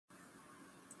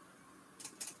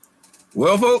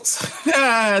Well, folks,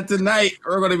 tonight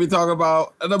we're going to be talking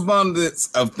about an abundance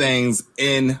of things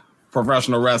in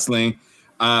professional wrestling.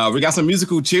 We got some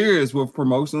musical cheers with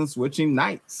promotion switching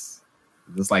nights.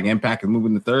 Just like Impact is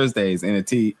moving to Thursdays,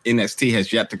 NXT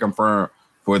has yet to confirm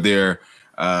for their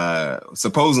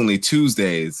supposedly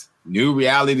Tuesdays. New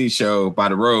reality show by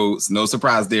the Rhodes, no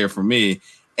surprise there for me.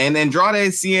 And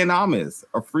Andrade Cien Almas,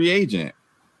 a free agent.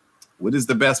 What is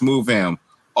the best move for him?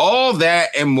 All that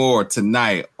and more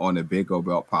tonight on the Big Gold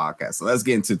Belt podcast. So let's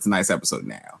get into tonight's episode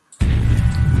now.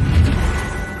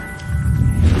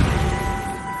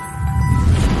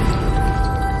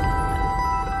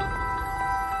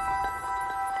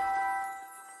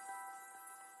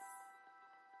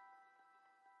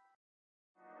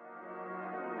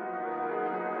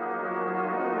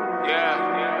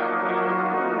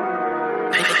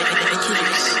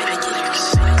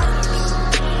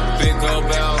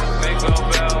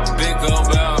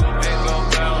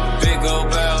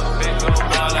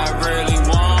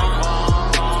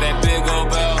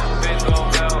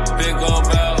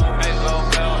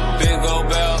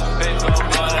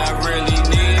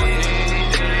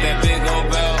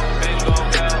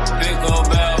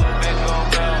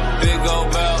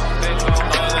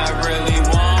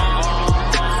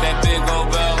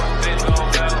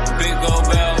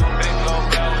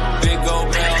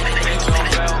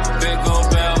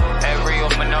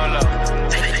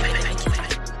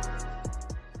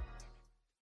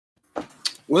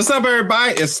 What's up,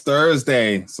 everybody? It's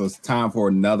Thursday, so it's time for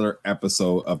another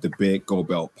episode of the Big Gold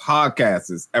Belt podcast.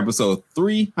 It's episode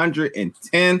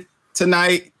 310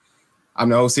 tonight. I'm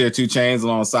the host here, 2 Chainz,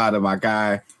 alongside of my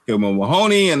guy, Hillman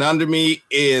Mahoney, and under me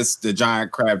is the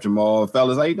giant crab Jamal.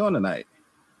 Fellas, how you doing tonight?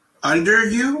 Under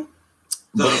you?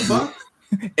 The fuck?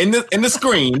 In the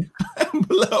screen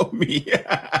below me.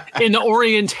 In the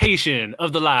orientation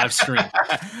of the live stream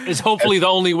is hopefully the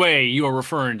only way you are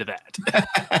referring to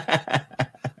that.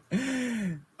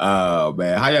 Oh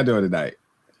man, how y'all doing tonight?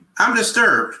 I'm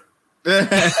disturbed. We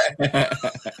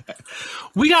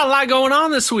got a lot going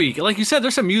on this week. Like you said,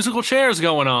 there's some musical chairs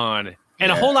going on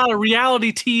and a whole lot of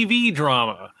reality TV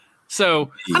drama.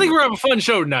 So I think we're having a fun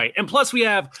show tonight. And plus we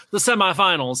have the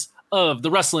semifinals of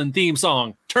the wrestling theme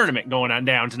song tournament going on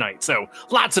down tonight. So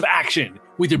lots of action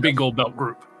with your Big Gold Belt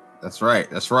group. That's right.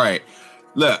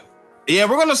 Look, we're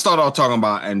going to start off talking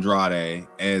about Andrade,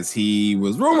 as he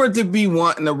was rumored to be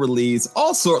wanting to release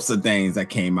all sorts of things that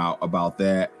came out about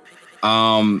that.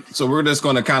 So we're just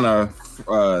going to kind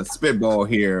of spitball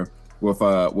here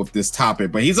with this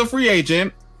topic. But he's a free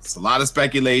agent. It's a lot of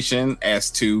speculation as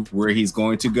to where he's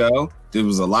going to go. There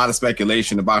was a lot of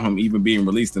speculation about him even being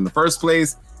released in the first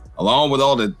place, along with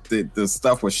all the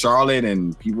stuff with Charlotte,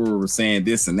 and people were saying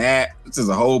this and that. There's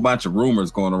a whole bunch of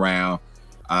rumors going around.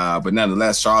 But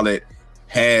nonetheless, Charlotte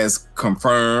has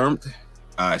confirmed.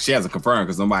 She hasn't confirmed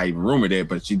because nobody even rumored it,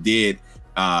 but she did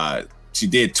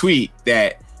tweet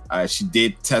that she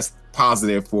did test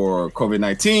positive for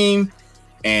COVID-19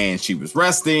 and she was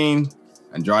resting.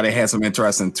 Andrade had some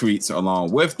interesting tweets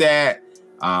along with that.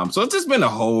 So it's just been a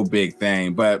whole big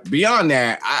thing. But beyond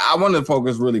that, I want to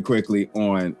focus really quickly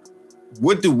on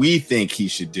what do we think he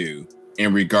should do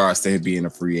in regards to him being a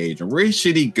free agent? Where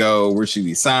should he go? Where should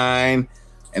he sign?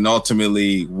 And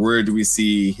ultimately, where do we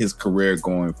see his career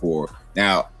going for?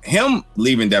 Now, him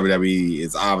leaving WWE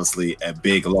is obviously a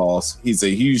big loss. He's a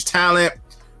huge talent,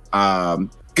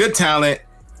 good talent.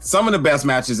 Some of the best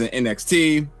matches in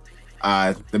NXT.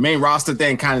 The main roster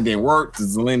thing kind of didn't work. The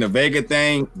Zelina Vega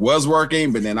thing was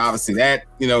working, but then obviously that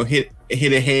hit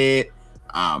ahead.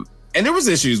 And there was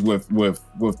issues with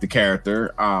the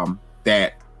character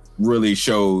that really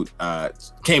showed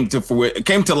came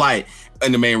to light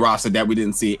in the main roster that we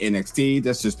didn't see in NXT.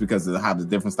 That's just because of how the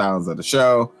different styles of the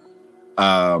show.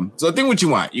 So think what you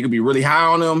want. You can be really high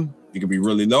on him. You can be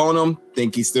really low on him.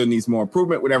 Think he still needs more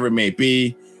improvement, whatever it may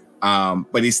be.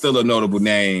 But he's still a notable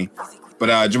name.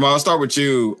 But Jamal, I'll start with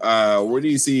you. Where do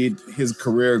you see his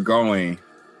career going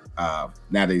now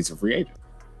that he's a free agent?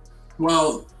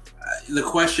 Well, the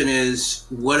question is,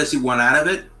 what does he want out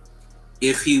of it?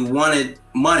 If he wanted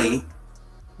money,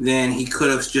 then he could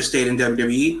have just stayed in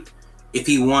WWE. If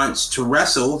he wants to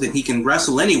wrestle, then he can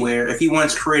wrestle anywhere. If he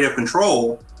wants creative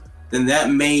control, then that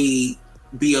may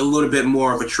be a little bit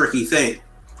more of a tricky thing,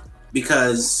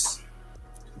 because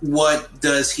what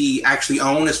does he actually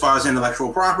own as far as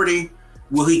intellectual property?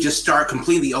 Will he just start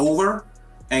completely over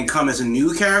and come as a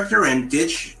new character and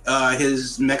ditch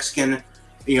his Mexican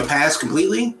past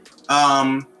completely?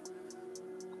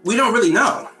 We don't really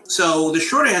know. So the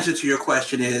short answer to your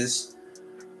question is,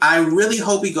 I really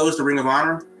hope he goes to Ring of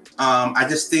Honor. I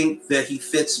just think that he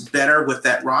fits better with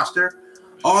that roster.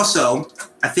 Also,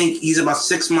 I think he's about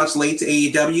 6 months late to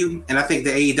AEW, and I think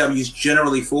the AEW is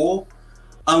generally full,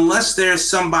 unless there's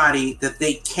somebody that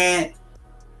they can't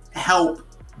help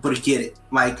but get it.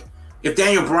 Like, if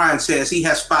Daniel Bryan says he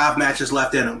has 5 matches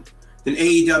left in him, then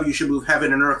AEW should move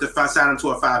heaven and earth to sign him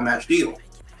to a 5-match deal.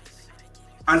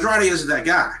 Andrade isn't that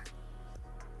guy.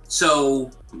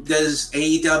 So does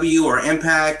AEW or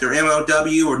Impact or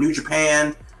MLW or New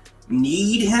Japan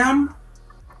need him?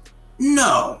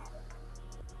 No.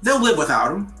 They'll live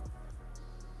without him.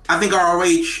 I think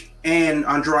ROH and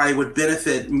Andrade would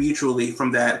benefit mutually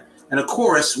from that. And of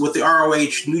course, with the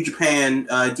ROH New Japan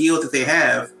deal that they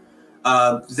have,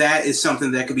 that is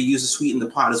something that could be used to sweeten the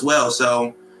pot as well.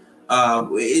 So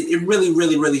it really,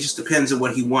 really, really just depends on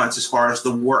what he wants as far as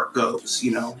the work goes.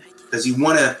 You know, does he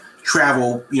want to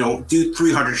travel, you know, do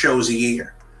 300 shows a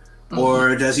year? Mm-hmm.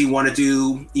 Or does he want to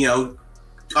do, you know,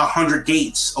 100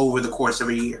 dates over the course of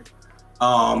a year?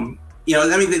 You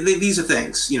know, I mean, these are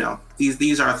things, you know,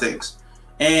 these are things.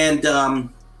 And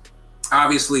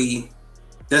obviously,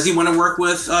 does he want to work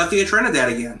with Thea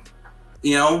Trinidad again?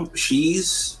 You know,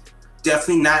 she's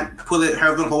definitely not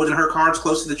holding her cards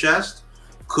close to the chest.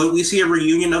 Could we see a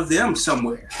reunion of them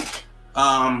somewhere?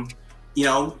 You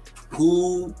know,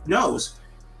 who knows?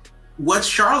 What's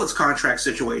Charlotte's contract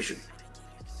situation?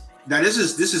 Now, this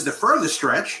is the furthest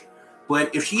stretch,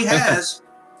 but if she has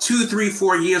 2, 3,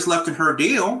 4 years left in her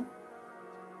deal,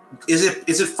 is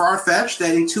it far-fetched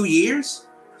that in 2 years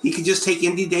he could just take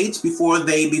indie dates before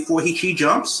she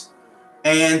jumps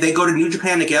and they go to New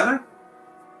Japan together,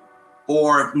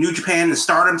 or New Japan and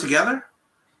Stardom together?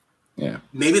 Yeah.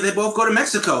 Maybe they both go to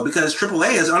Mexico because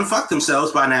AAA has unfucked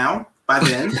themselves by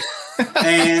then,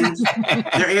 and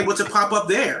they're able to pop up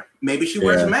there. Maybe she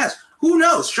wears a mask. Who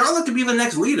knows? Charlotte could be the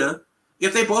next leader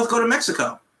if they both go to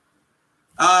Mexico.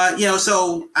 You know,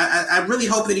 so I really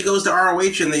hope that he goes to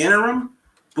ROH in the interim,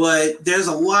 but there's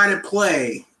a lot at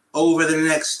play over the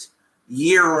next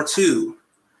year or two.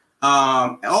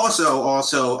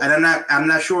 Also, and I'm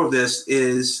not sure of this,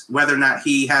 is whether or not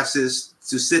he has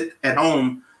to sit at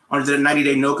home under the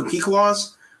 90-day no-compete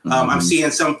clause. I'm seeing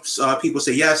some people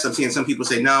say yes. I'm seeing some people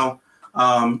say no.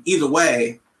 Either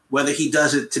way, whether he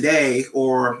does it today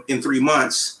or in 3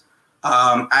 months,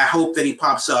 I hope that he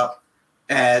pops up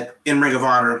in Ring of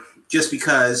Honor, just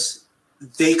because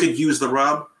they could use the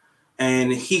rub,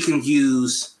 and he can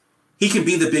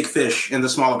be the big fish in the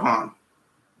smaller pond.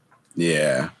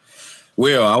 Yeah.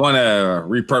 Will, I want to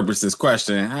repurpose this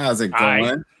question. How's it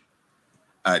going?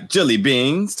 Jilly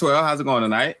Beans 12, how's it going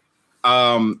tonight?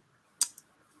 The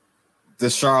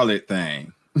Charlotte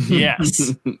thing.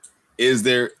 Yes. Is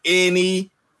there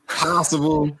any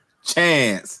possible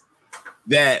chance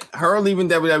that her leaving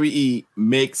WWE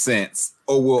makes sense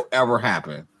or will ever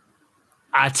happen?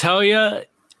 I tell you,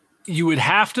 you would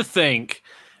have to think.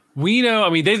 We know, I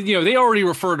mean, they already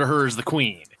refer to her as the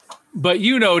queen, but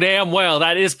you know damn well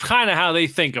that is kind of how they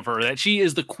think of her, that she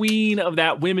is the queen of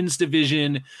that women's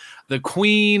division, the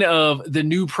queen of the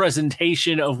new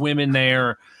presentation of women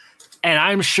there. And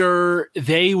I'm sure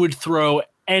they would throw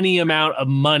any amount of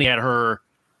money at her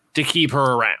to keep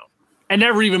her around. And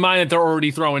never even mind that they're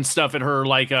already throwing stuff at her,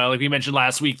 like we mentioned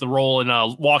last week, the role in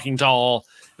Walking Tall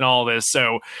and all this.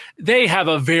 So they have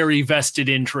a very vested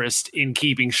interest in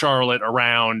keeping Charlotte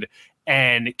around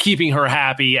and keeping her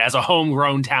happy as a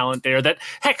homegrown talent there that,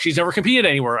 heck, she's never competed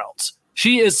anywhere else.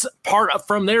 She is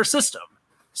from their system.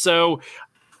 So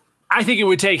I think it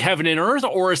would take heaven and earth,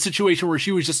 or a situation where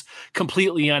she was just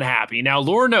completely unhappy. Now,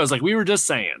 Lord knows, like we were just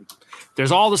saying,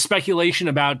 there's all the speculation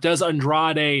about, does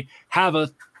Andrade have a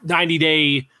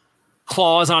 90-day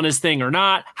clause on his thing or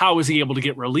not? How was he able to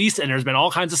get released? And there's been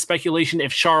all kinds of speculation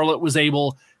if Charlotte was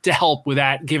able to help with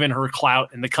that, given her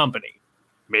clout in the company.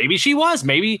 Maybe she was.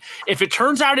 Maybe if it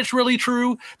turns out it's really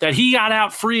true that he got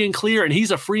out free and clear and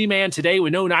he's a free man today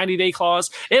with no 90-day clause,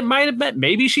 it might have been,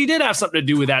 maybe she did have something to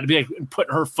do with that, to be like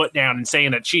putting her foot down and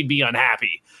saying that she'd be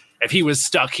unhappy if he was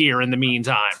stuck here in the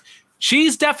meantime.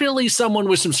 She's definitely someone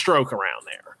with some stroke around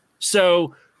there.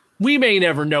 So we may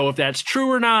never know if that's true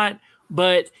or not,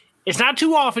 but it's not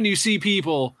too often you see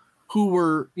people who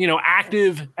were, you know,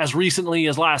 active as recently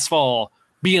as last fall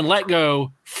being let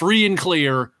go free and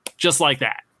clear just like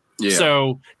that. Yeah.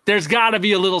 So there's got to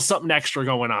be a little something extra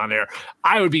going on there.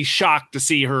 I would be shocked to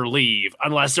see her leave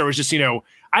unless there was just, you know,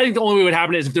 I think the only way it would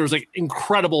happen is if there was like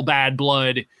incredible bad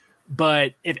blood.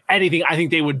 But if anything, I think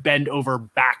they would bend over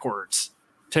backwards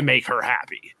to make her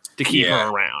happy, to keep her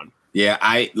around.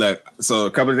 Yeah, so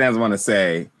a couple of things I want to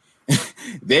say.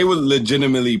 They would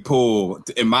legitimately pull,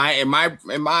 in my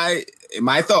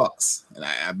thoughts, and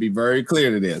I'll be very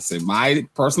clear to this, in my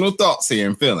personal thoughts here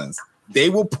and feelings, they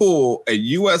will pull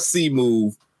a UFC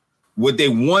move, what they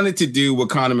wanted to do with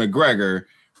Conor McGregor,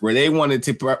 where they wanted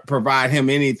to provide him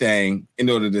anything in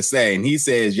order to say. And he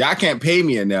says, y'all can't pay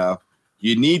me enough.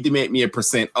 You need to make me a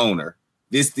 % owner.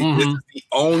 This is the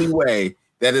only way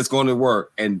that it's going to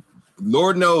work. And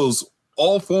Lord knows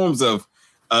all forms of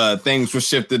things were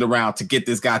shifted around to get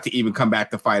this guy to even come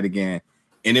back to fight again.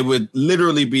 And it would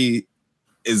literally be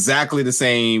exactly the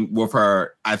same with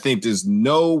her. I think there's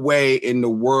no way in the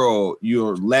world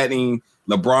you're letting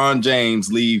LeBron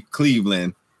James leave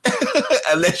Cleveland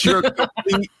unless you're a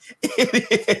complete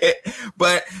idiot.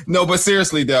 But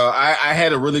seriously though, I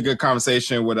had a really good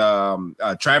conversation with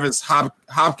Travis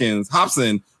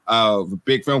Hobson,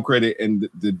 big film critic in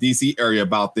the DC area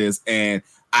about this. And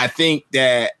I think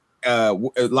that a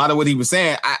lot of what he was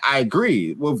saying, I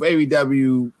agree with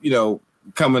AEW,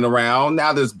 coming around.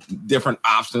 Now there's different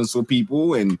options for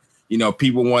people, and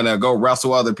people want to go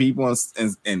wrestle other people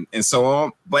and so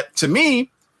on. But to me,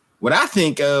 what I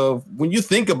think of when you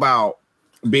think about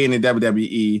being in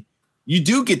WWE, you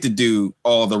do get to do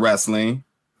all the wrestling.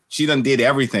 She done did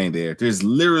everything there. There's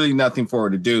literally nothing for her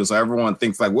to do. So everyone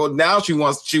thinks like, well, now she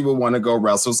will want to go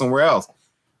wrestle somewhere else.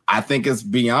 I think it's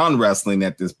beyond wrestling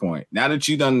at this point. Now that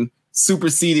you done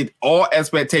superseded all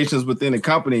expectations within the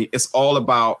company, it's all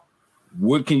about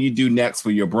what can you do next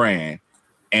for your brand.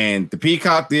 And the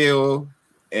Peacock deal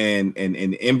and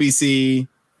NBC,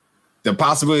 the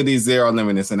possibilities there are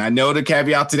limitless. And I know the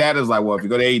caveat to that is like, well, if you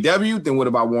go to AEW, then what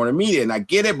about Warner Media? And I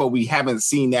get it, but we haven't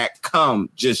seen that come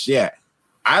just yet.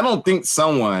 I don't think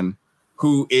someone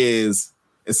who is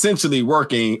essentially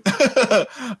working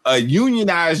a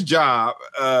unionized job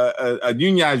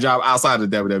outside of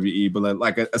WWE, but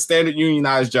like a standard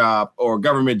unionized job or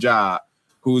government job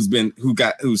who's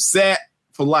set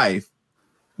for life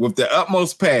with the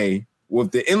utmost pay,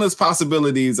 with the endless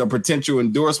possibilities of potential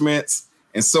endorsements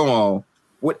and so on,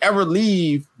 would ever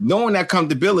leave knowing that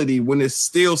comfortability when there's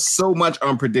still so much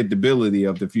unpredictability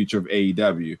of the future of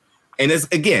AEW. And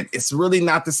it's really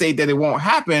not to say that it won't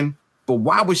happen, but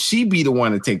why would she be the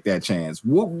one to take that chance?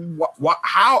 What,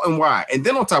 how and why? And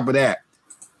then on top of that,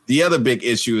 the other big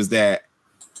issue is that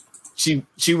she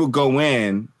will go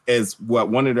in as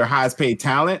one of their highest paid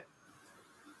talent.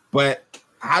 But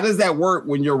how does that work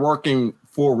when you're working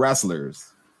for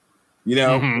wrestlers?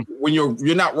 When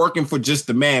you're not working for just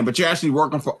the man, but you're actually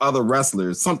working for other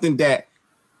wrestlers, something that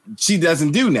she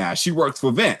doesn't do now. She works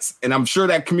for Vince. And I'm sure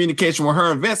that communication with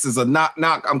her and Vince is a knock,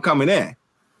 I'm coming in.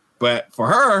 But for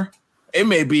her, it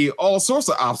may be all sorts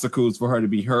of obstacles for her to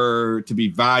be heard, to be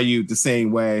valued the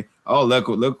same way. Oh, look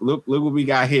what we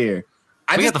got here.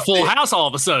 We got the full house all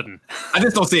of a sudden. I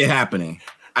just don't see it happening.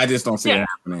 It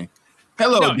happening.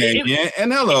 Hello, Damien,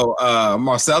 and hello,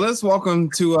 Marcellus.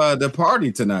 Welcome to the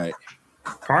party tonight.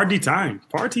 Party time.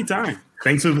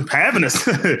 Thanks for having us.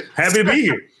 Happy to be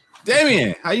here.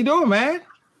 Damien, how you doing, man?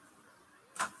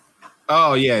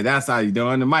 Oh, yeah, that's how you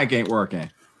doing. The mic ain't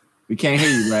working. We can't hear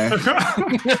you, man.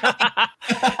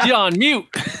 You're on mute.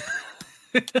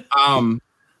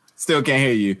 Still can't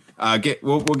hear you.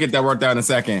 We'll get that worked out in a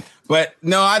second. But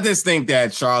no, I just think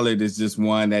that Charlotte is just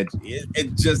one that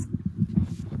it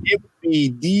would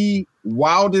be the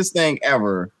wildest thing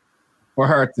ever for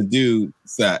her to do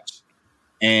such.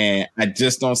 And I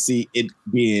just don't see it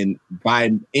being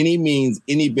by any means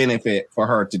any benefit for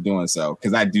her to doing so.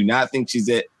 Because I do not think she's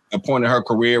at a point in her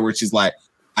career where she's like,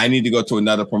 I need to go to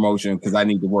another promotion because I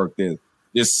need to work this.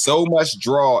 There's so much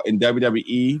draw in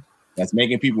WWE that's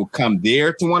making people come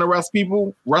there to want to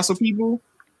wrestle people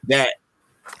that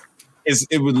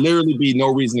it would literally be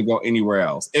no reason to go anywhere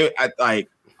else.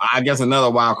 I guess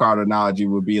another wild card analogy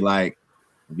would be like,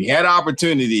 if you had an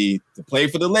opportunity to play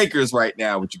for the Lakers right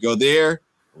now, would you go there?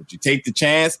 Or would you take the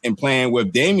chance and playing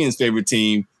with Damien's favorite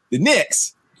team, the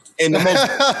Knicks, in the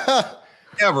most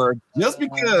ever, just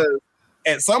because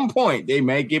at some point they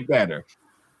may get better.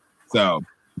 So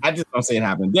I just don't see it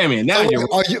happen. Damien, now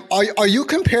are you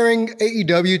comparing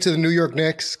AEW to the New York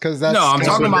Knicks? Because I'm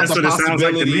talking about the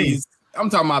possibilities. I'm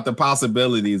talking about the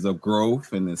possibilities of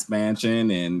growth and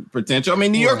expansion and potential. I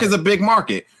mean, New York is a big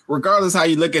market. Regardless how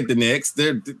you look at the Knicks,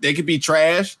 they could be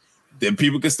trash. Then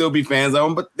people can still be fans of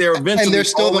them, but they're eventually and they're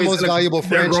still the most valuable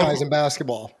franchise in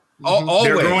basketball. Always.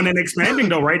 They're growing and expanding,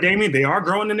 though, right, Damien? They are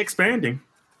growing and expanding.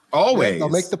 Always. They'll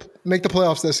make the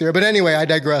playoffs this year. But anyway, I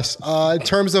digress. In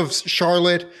terms of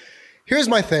Charlotte, here's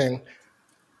my thing.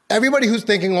 Everybody who's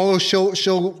thinking,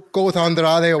 she'll go with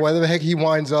Andrade or whether the heck he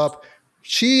winds up,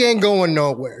 she ain't going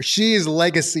nowhere. She is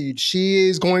legacied. She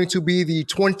is going to be the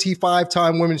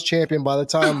 25-time women's champion by the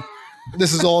time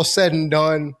this is all said and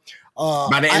done.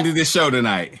 By the end of this show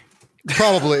tonight.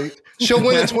 Probably. She'll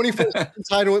win the 24/7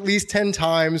 title at least 10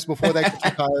 times before that gets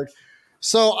retired.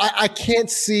 So I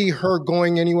can't see her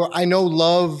going anywhere. I know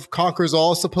love conquers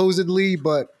all supposedly,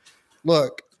 but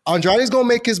look, Andrade's going to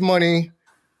make his money.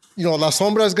 La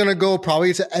Sombra's going to go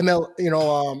probably to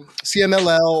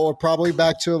CMLL or probably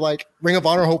back to like Ring of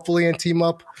Honor, hopefully, and team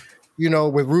up,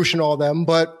 with Rush and all them.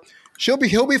 But he'll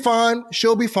be fine.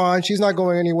 She'll be fine. She's not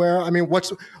going anywhere. I mean, what's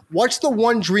the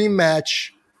one dream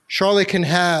match Charlotte can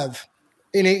have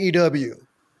in AEW?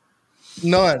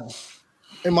 None,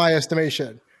 in my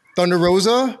estimation. Thunder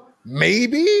Rosa,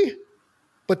 maybe,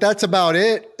 but that's about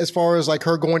it as far as like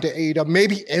her going to AEW.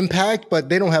 Maybe Impact, but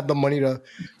they don't have the money to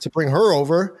bring her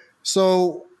over.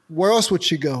 So where else would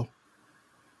she go?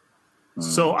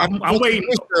 So I'm waiting.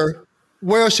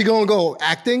 Where else she going to go?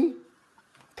 Acting?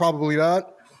 Probably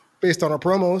not, based on her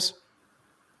promos.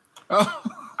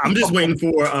 I'm just waiting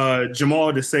for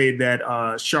Jamal to say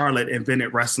that Charlotte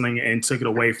invented wrestling and took it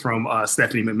away from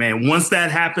Stephanie McMahon. Once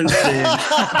that happens,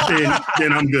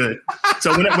 then I'm good.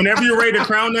 So whenever you're ready to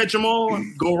crown that, Jamal,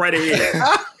 go right ahead.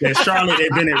 That Charlotte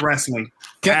invented wrestling.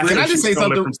 Can I just say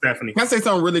something from Stephanie? Can I say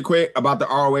something really quick about the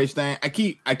ROH thing? I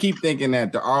keep thinking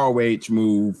that the ROH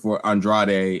move for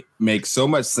Andrade makes so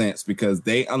much sense because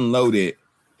they unloaded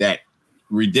that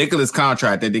ridiculous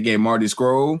contract that they gave Marty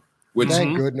Scurll. Which,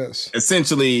 thank goodness.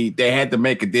 Essentially, they had to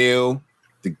make a deal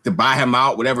to buy him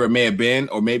out, whatever it may have been,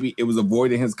 or maybe it was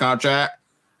avoiding his contract.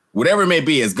 Whatever it may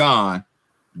be, is gone.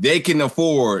 They can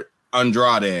afford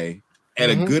Andrade at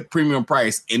a good premium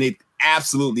price, and it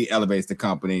absolutely elevates the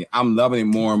company. I'm loving it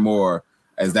more and more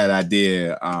as that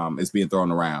idea is being thrown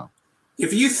around.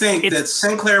 If you think that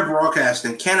Sinclair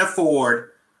Broadcasting can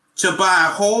afford to buy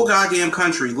a whole goddamn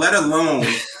country, let alone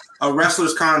a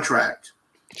wrestler's contract,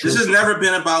 this has never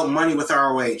been about money with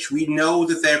ROH. We know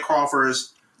that their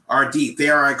coffers are deep. They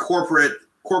are a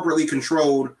corporately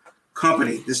controlled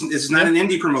company. This is not an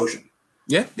indie promotion.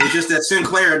 Yeah. It's just that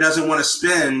Sinclair doesn't want to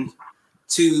spend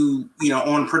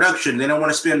on production. They don't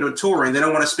want to spend on touring. They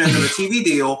don't want to spend on a TV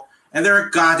deal. And they're a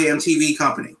goddamn TV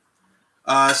company.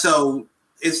 So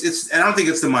it's I don't think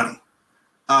it's the money.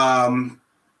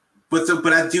 But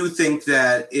I do think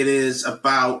that it is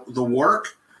about the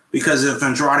work. Because if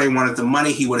Andrade wanted the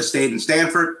money, he would have stayed in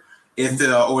Stanford,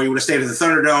 or he would have stayed at the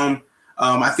Thunderdome.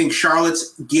 I think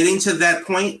Charlotte's getting to that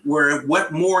point where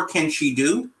what more can she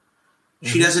do?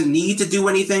 She doesn't need to do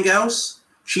anything else.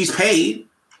 She's paid.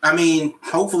 I mean,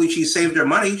 hopefully she saved her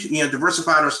money,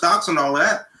 diversified her stocks and all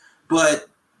that. But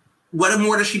what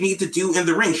more does she need to do in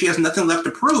the ring? She has nothing left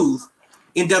to prove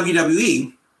in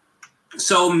WWE.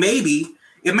 So maybe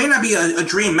it may not be a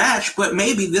dream match, but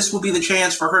maybe this will be the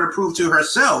chance for her to prove to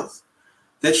herself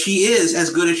that she is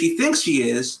as good as she thinks she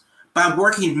is by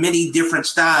working many different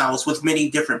styles with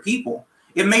many different people.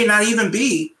 It may not even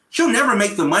be, she'll never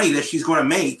make the money that she's going to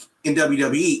make in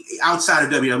WWE outside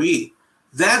of WWE.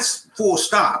 That's full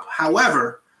stop.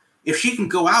 However, if she can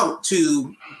go out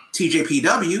to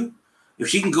TJPW, if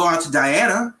she can go out to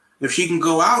Diana, if she can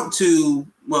go out to,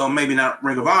 well, maybe not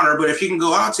Ring of Honor, but if she can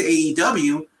go out to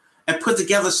AEW, and put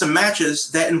together some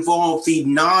matches that involve the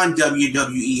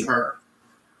non-WWE her,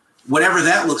 whatever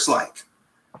that looks like.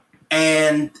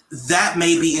 And that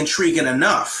may be intriguing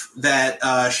enough that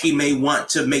she may want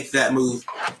to make that move.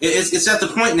 It's at the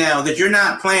point now that you're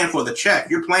not playing for the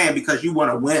check. You're playing because you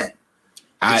want to win.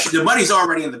 The money's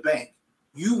already in the bank.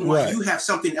 You have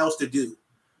something else to do.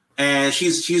 And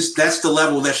that's the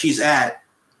level that she's at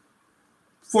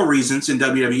for reasons in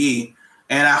WWE.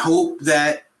 And I hope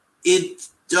that it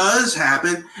does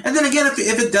happen, and then again,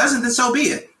 if it doesn't, then so be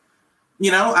it.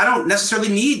 I don't necessarily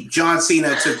need John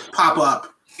Cena to pop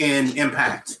up in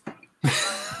Impact.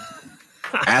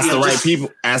 Ask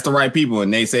the right people,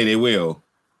 and they say they will.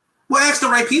 Well, ask the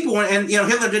right people, and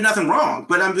Hitler did nothing wrong.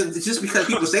 But just because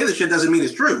people say this shit doesn't mean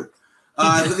it's true.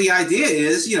 But the idea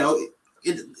is,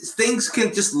 things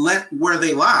can just let where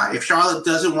they lie. If Charlotte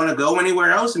doesn't want to go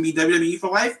anywhere else and be WWE for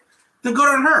life, then good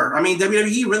on her. I mean,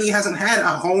 WWE really hasn't had a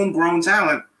homegrown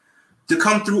talent to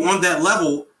come through on that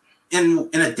level in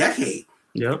a decade.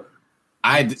 Yep.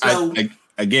 If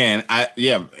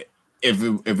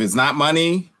it's not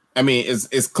money, I mean,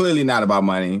 it's clearly not about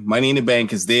money. Money in the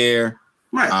bank is there,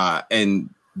 right? And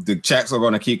the checks are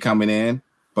going to keep coming in.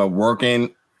 But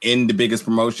working in the biggest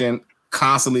promotion,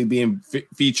 constantly being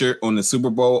featured on the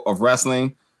Super Bowl of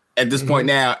wrestling, at this point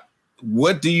now.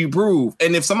 What do you prove?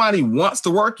 And if somebody wants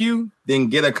to work you, then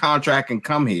get a contract and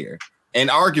come here. And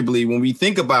arguably, when we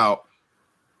think about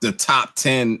the top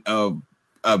 10 of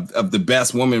the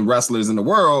best women wrestlers in the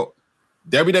world,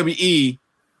 WWE,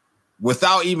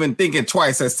 without even thinking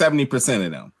twice, has 70%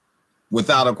 of them,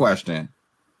 without a question.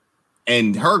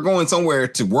 And her going somewhere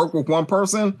to work with one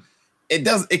person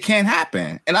it can't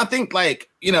happen. And I think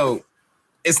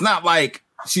it's not like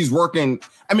she's working.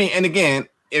 I mean, and again,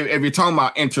 if you're talking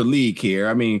about interleague here,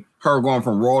 I mean, her going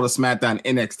from Raw to SmackDown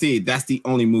NXT, that's the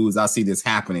only moves I see this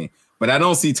happening. But I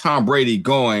don't see Tom Brady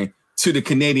going to the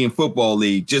Canadian Football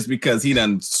League just because he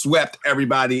done swept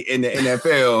everybody in the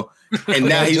NFL. And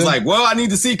now he's like, well, I need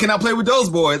to see, can I play with those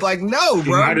boys? Like, no,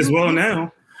 bro. Might as well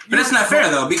now. But that's not fair,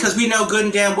 though, because we know good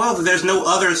and damn well that there's no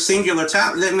other singular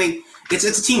talent. I mean, it's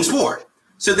a team sport.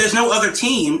 So there's no other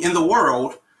team in the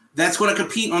world that's going to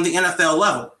compete on the NFL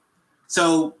level.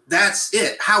 So that's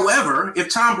it. However,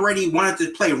 if Tom Brady wanted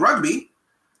to play rugby,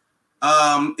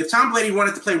 and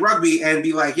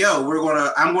be like,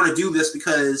 yo, I'm going to do this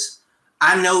because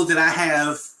I know that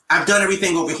I've done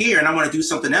everything over here and I want to do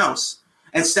something else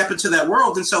and step into that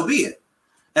world, and so be it.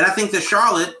 And I think that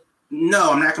Charlotte,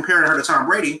 no, I'm not comparing her to Tom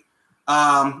Brady.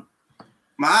 My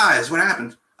eyes, what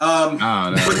happened? But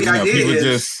the idea is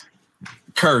just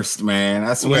cursed, man.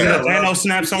 I swear. Was it a Thanos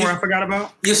snap somewhere I forgot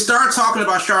about? You start talking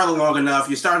about Charlotte long enough,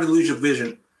 you start to lose your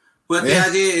vision. But the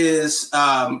idea is,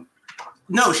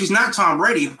 no, she's not Tom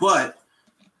Brady, but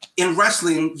in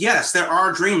wrestling, yes, there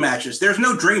are dream matches. There's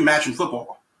no dream match in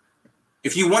football.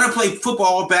 If you want to play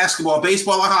football, basketball,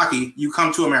 baseball, or hockey, you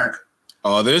come to America.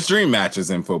 Oh, there's dream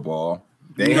matches in football.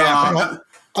 They happen.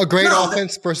 A great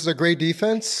offense versus a great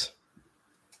defense.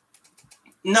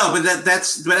 No, but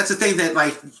that's the thing that,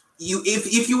 like,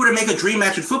 if you were to make a dream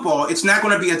match in football, it's not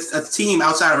going to be a team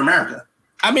outside of America.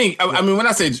 I mean, when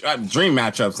I say dream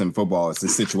matchups in football, it's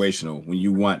situational. When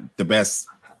you want the best,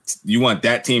 you want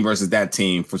that team versus that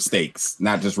team for stakes,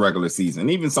 not just regular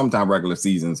season. Even sometimes regular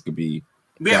seasons could be.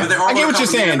 Yeah, but I get what you're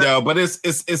saying, though, but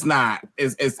it's not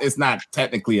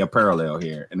technically a parallel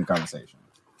here in the conversation.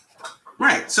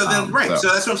 Right. So then,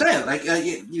 So that's what I'm saying. Like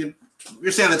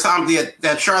you're saying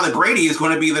that Charlotte Brady is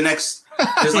going to be the next.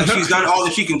 It's like she's done all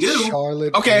that she can do.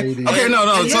 Charlotte Brady. Okay,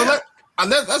 no. So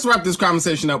let's wrap this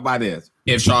conversation up by this.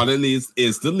 If Charlotte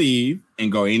is to leave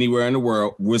and go anywhere in the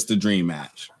world, what's the dream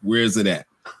match? Where is it at?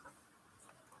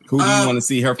 Who do you want to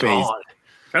see her face?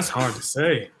 That's hard to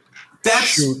say.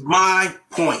 That's my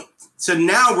point. So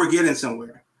now we're getting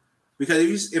somewhere.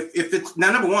 Because if it's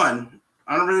now, number one,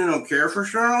 I don't care for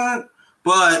Charlotte.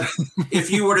 But if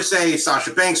you were to say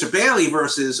Sasha Banks or Bayley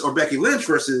or Becky Lynch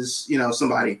versus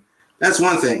somebody, that's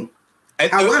one thing.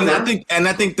 However,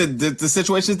 I think the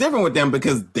situation is different with them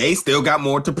because they still got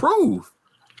more to prove.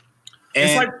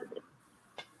 And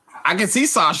I can see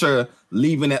Sasha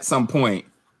leaving at some point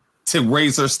to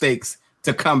raise her stakes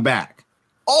to come back.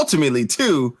 Ultimately,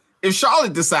 too, if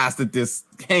Charlotte decides to just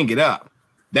hang it up,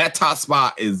 that top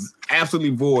spot is absolutely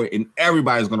void and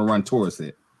everybody's going to run towards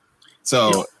it.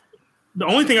 So the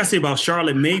only thing I say about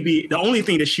Charlotte, maybe the only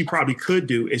thing that she probably could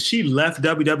do is she left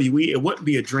WWE. It wouldn't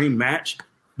be a dream match,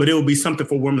 but it would be something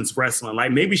for women's wrestling.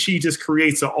 Like maybe she just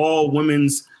creates an all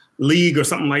women's league or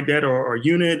something like that, or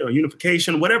unit or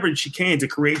unification, whatever she can to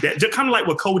create that. Just kind of like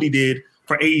what Cody did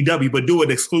for AEW, but do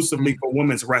it exclusively for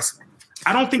women's wrestling.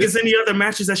 I don't think there's any other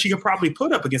matches that she could probably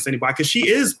put up against anybody because she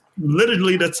is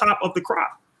literally the top of the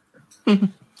crop.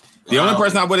 The only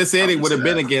person I would have said it would have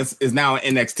been against is now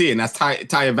in NXT, and that's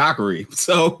Taya Valkyrie.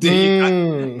 So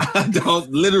I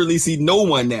don't literally see no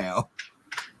one now.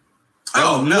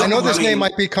 Oh, no. I know this name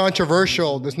might be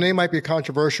controversial.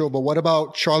 But what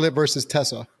about Charlotte versus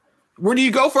Tessa? Where do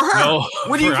you go for her? No,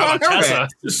 where do you go for her?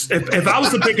 If I was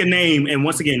to pick a name, and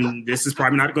once again, this is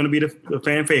probably not going to be the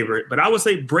fan favorite, but I would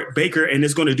say Britt Baker, and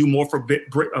it's going to do more for Britt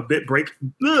Baker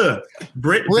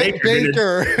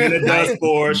than it does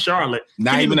for Charlotte.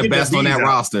 Not even the best on that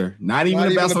roster. Not even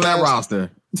the best on that roster.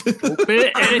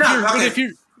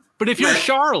 But if you're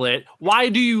Charlotte, why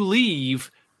do you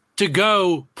leave to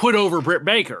go put over Britt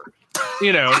Baker?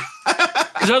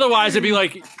 Because otherwise it'd be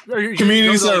like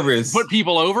community service, put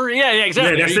people over. Yeah,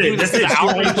 exactly. Yeah, that's it.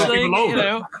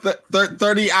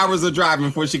 30 hours of driving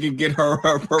before she can get her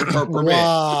permit.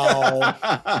 Wow.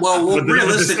 well,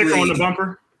 realistically, on the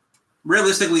bumper.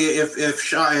 Realistically, if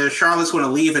Charlotte's going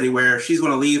to leave anywhere, she's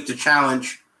going to leave to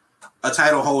challenge a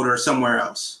title holder somewhere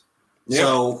else. Yeah.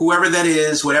 So whoever that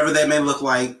is, whatever that may look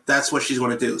like, that's what she's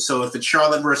going to do. So if it's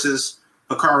Charlotte versus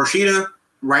Hikaru Shida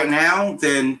right now,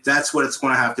 then that's what it's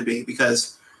going to have to be,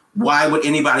 because why would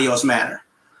anybody else matter?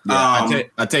 Yeah,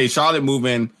 I tell you, Charlotte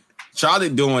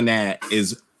doing that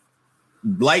is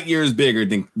light years bigger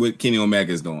than what Kenny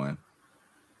Omega is doing.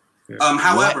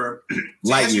 However,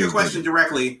 to answer your question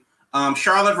directly,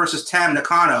 Charlotte versus Tam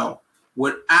Nakano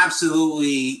would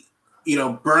absolutely,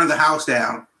 burn the house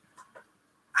down.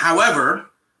 However,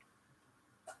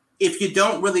 if you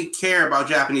don't really care about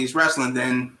Japanese wrestling,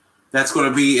 then it's going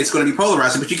to be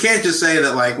polarizing. But you can't just say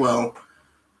that, like, well,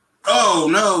 oh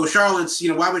no, Charlotte's.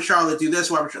 Why would Charlotte do this?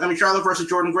 Charlotte versus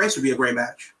Jordynne Grace would be a great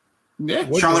match. Yeah.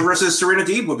 Charlotte versus Serena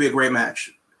Deeb would be a great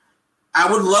match.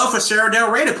 I would love for Sarah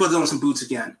Del Rey to put on some boots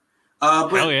again. But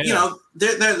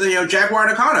Jaguar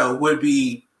Nakano would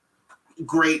be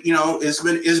great. Is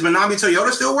Manami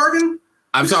Toyota still working?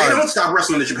 I'm sorry, they don't stop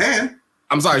wrestling in Japan.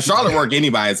 I'm sorry, Charlotte work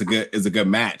anybody is a good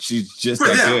match. She's just for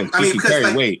that them. Good. She can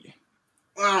carry weight.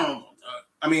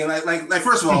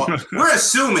 First of all, we're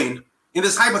assuming in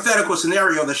this hypothetical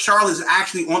scenario that Charlotte is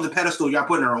actually on the pedestal y'all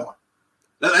putting her on.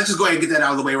 Let's just go ahead and get that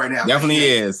out of the way right now. Definitely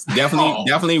is.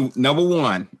 Definitely number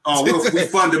one. Oh, we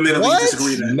fundamentally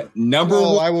disagree then. Number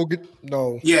one. I will get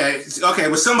no. Yeah. Okay.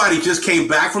 Well, somebody just came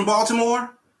back from Baltimore,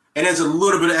 and there's a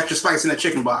little bit of extra spice in that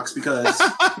chicken box because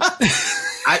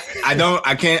I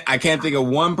can't think of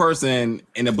one person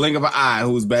in the blink of an eye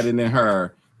who's better than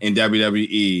her in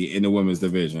WWE in the women's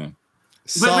division.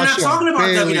 But we're not talking about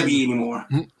WWE anymore.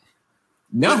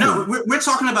 No, we're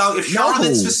talking about if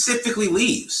Charlotte specifically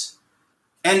leaves.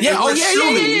 And we're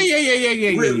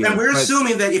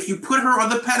assuming that if you put her on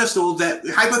the pedestal, that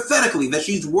hypothetically that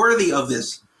she's worthy of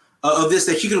this,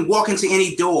 that she can walk into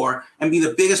any door and be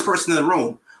the biggest person in the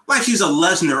room, like she's a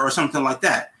Lesnar or something like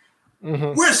that.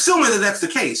 Mm-hmm. We're assuming that that's the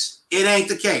case. It ain't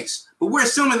the case, but we're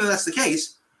assuming that that's the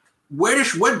case. What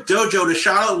dojo does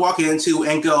Charlotte walk into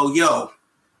and go, yo,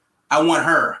 I want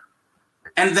her?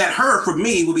 And that her, for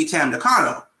me, would be Tam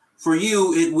Nakano. For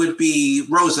you, it would be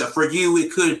Rosa. For you,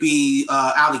 it could be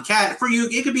Ali Cat. For you,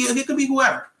 it could be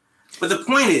whoever. But the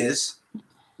point is,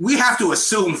 we have to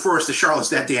assume first that Charlotte's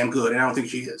that damn good, and I don't think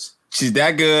she is. She's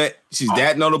that good. She's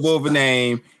that notable of a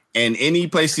name. And any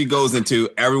place she goes into,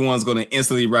 everyone's going to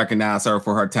instantly recognize her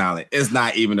for her talent. It's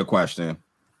not even a question.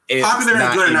 Popular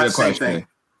and good are not the same thing.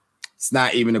 It's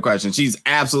not even a question. She's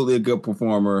absolutely a good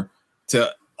performer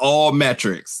to all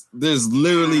metrics. There's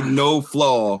literally no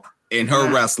flaw in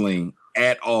her wrestling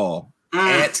at all.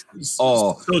 At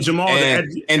all. So Jamal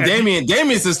and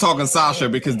Damien's just talking Sasha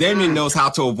because Damien knows how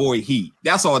to avoid heat.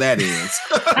 That's all that is.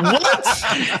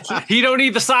 What? He don't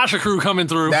need the Sasha crew coming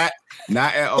through.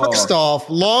 Not at all. First off,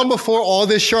 long before all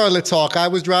this Charlotte talk, I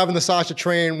was driving the Sasha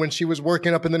train when she was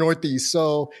working up in the Northeast.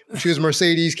 So she was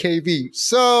Mercedes KV.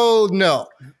 So no,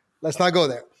 let's not go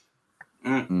there.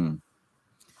 Mm-hmm.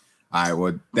 All right,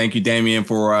 well, thank you, Damien,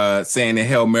 for saying the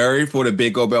Hail Mary for the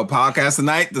Big Gold Belt podcast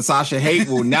tonight. The Sasha hate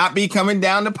will not be coming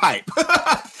down the pipe.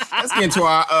 Let's get into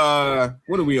our,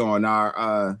 what are we on?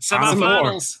 Our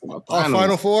semifinals.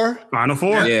 Final four? Final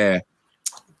four. Yeah.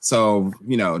 So,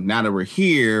 now that we're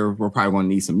here, we're probably going to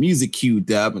need some music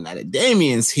queued up. And now that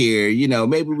Damien's here,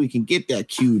 maybe we can get that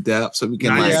queued up so we can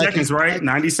 90 seconds, right?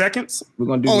 90 seconds? We're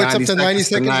going to do 90 it's up to 90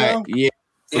 seconds now? Yeah.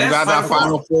 So we got our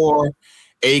final four.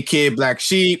 A-Kid, Black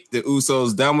Sheep, the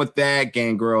Usos done with that.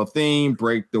 Gangrel theme,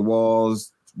 Break the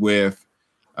Walls with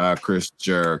Chris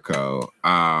Jericho.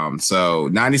 So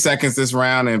 90 seconds this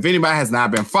round. And if anybody has not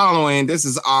been following, this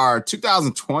is our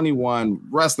 2021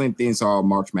 wrestling theme song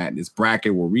March Madness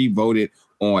bracket where we voted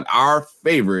on our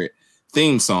favorite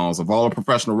theme songs of all of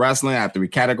professional wrestling after we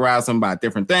categorize them by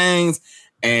different things.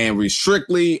 And we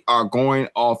strictly are going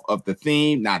off of the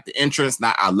theme, not the entrance,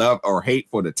 not our love or hate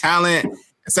for the talent,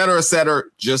 et cetera,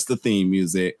 just the theme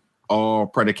music, all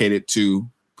predicated to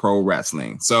pro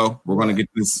wrestling. So we're going to get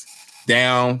this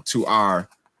down to our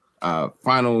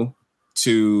final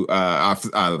two, our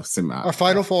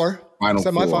final four,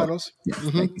 semifinals. Yeah,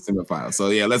 thank you, semifinals. So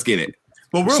yeah, let's get it.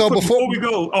 Well, before we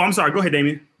go, I'm sorry. Go ahead,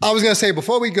 Damien. I was going to say,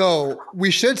 before we go,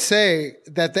 we should say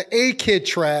that the A-Kid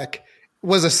track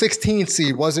was a 16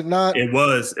 seed, was it not? It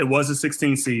was a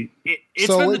 16 seed. It's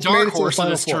been the dark horse in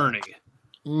this journey.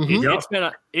 Mm-hmm.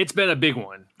 It's been a big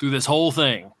one through this whole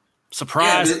thing.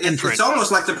 Surprise! It's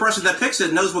almost like the person that picks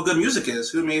it knows what good music is.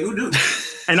 Who do?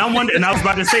 And I was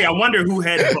about to say, I wonder who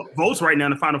had votes right now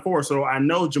in the final four. So I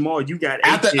know Jamal, you got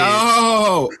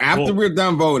after we're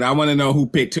done voting, I want to know who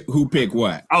picked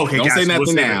what. Okay, don't say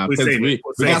nothing now because we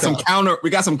got some counter. We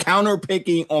got some counter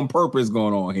picking on purpose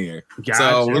going on here. Gotcha.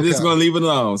 So we're just gonna leave it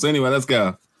alone. So anyway, let's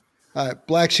go. All right,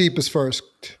 Black Sheep is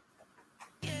first.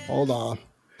 Hold on.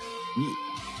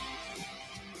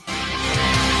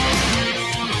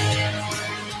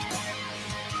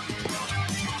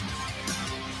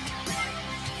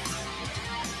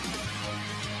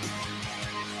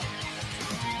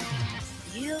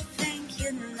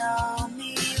 Know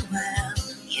me well,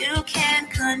 you can't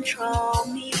control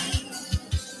me.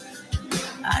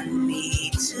 I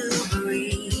need to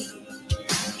breathe.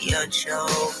 You're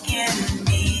choking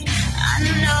me. I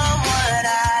know what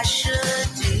I should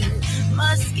do.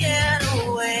 Must get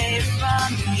away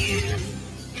from you.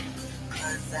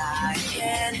 'Cause I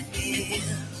can feel.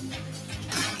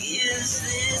 Is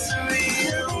this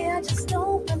real?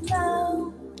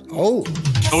 Oh,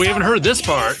 Oh, we haven't heard this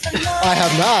part. I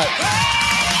have not.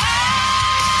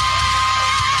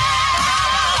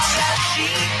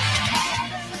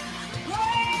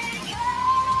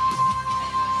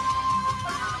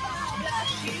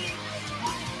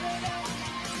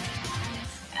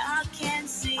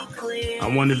 I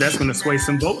wonder if that's going to sway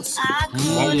some votes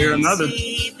one way or another.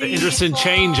 The interesting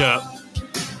change up.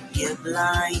 You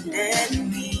blinded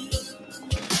me.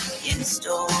 You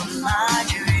stole my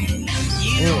dream.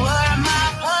 You were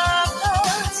my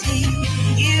property.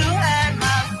 You had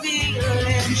my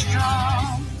feelings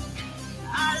strong.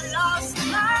 I lost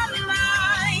my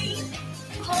mind.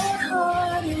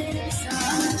 Cold-hearted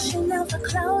sunshine of the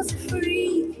clouds are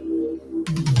free.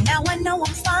 Now I know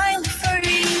I'm finally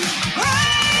free.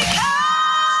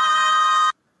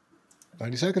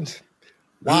 90 seconds.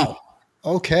 Wow.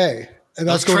 Okay. And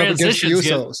that's Those going up against the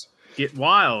transitions Usos. Get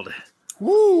wild.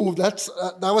 Woo, that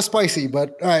was spicy,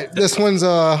 but all right. This one's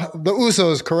the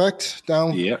Usos, correct?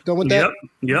 Done with that?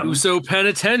 Yep. Uso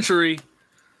Penitentiary.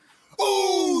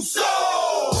 Down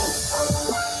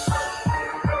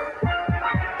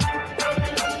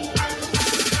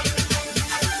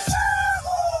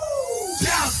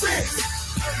 6.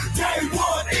 Day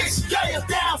 1 is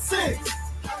down 6.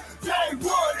 Day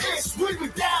 1 is we were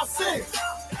down 6.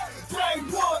 Day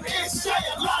 1 is line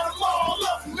them all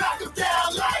up, knock them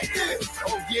down like this.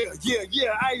 Oh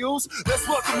yeah, Ayos. Let's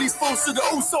welcome these folks to the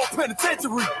Uso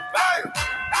Penitentiary. Hey.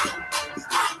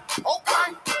 Okay,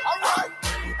 all right.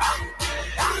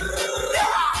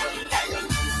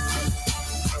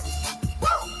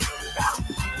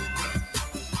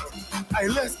 Hey,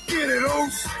 let's get it,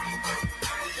 Us.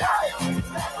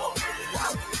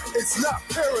 It's not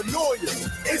paranoia,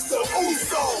 it's the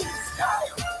Usos.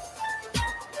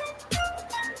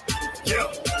 Yeah.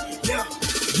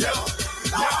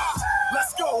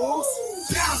 Let's go, Us.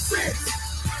 Down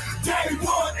 6. Day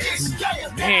 1 is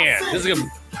Man, this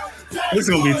is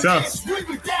gonna be tough.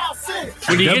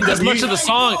 when you get this much of the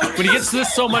song. When you get to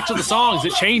this so much of the songs,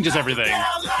 it changes everything.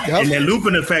 Yep. And that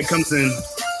looping effect comes in.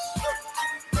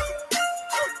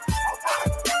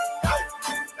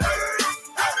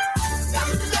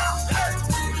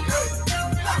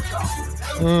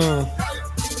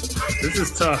 This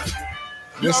is tough.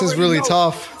 This is really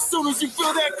tough. As soon as you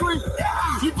feel that creep,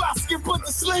 you about to get put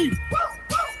to sleep. Okay,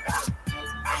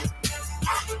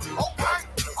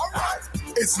 all right.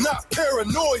 It's not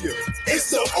paranoia, it's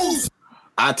the Usos.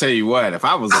 I tell you what, if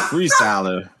I was a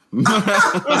freestyler,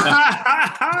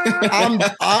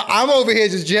 I'm over here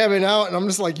just jamming out, and I'm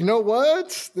just like, you know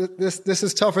what? This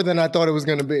is tougher than I thought it was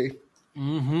going to be.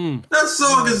 That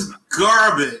song is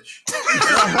garbage.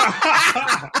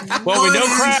 Well, we know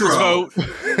crowds vote.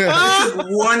 They took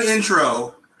one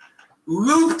intro,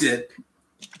 looped it,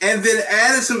 and then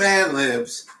added some ad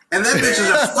libs, and that bitch is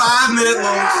a 5-minute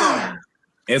long song.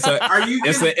 it's a Are you?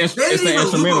 it's they an didn't even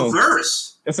instrumental. loop a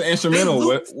verse. It's an instrumental.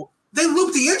 They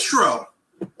looped the intro.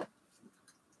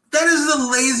 That is the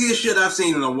laziest shit I've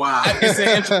seen in a while.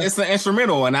 It's an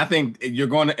instrumental, and I think you're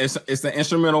going to. It's an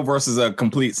instrumental versus a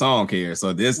complete song here.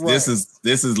 So this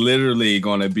is literally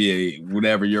going to be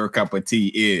whatever your cup of tea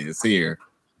is here.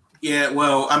 Yeah,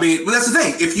 well, I mean, but that's the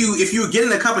thing. If you're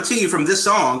getting a cup of tea from this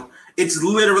song, it's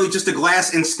literally just a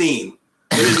glass and steam.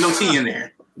 There is no tea in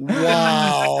there.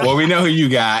 Wow. Well, we know who you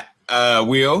got,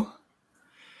 Will.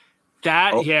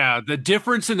 Yeah, the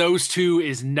difference in those two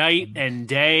is night and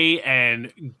day,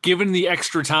 and given the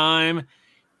extra time,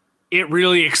 it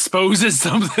really exposes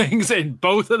some things in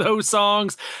both of those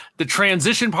songs. The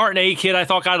transition part in A-Kid I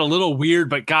thought got a little weird,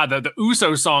 but God, the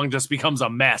Uso song just becomes a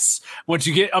mess once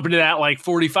you get up into that like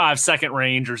 45-second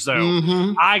range or so.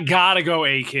 I gotta go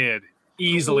A-Kid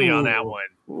easily on that one.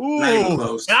 Not even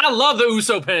close. And I love the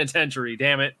Uso Penitentiary,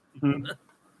 damn it.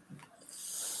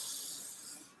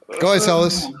 Go ahead,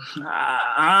 Sellers.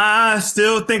 I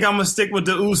still think I'm gonna stick with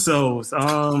the Usos.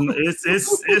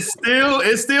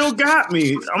 It still got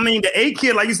me. I mean, the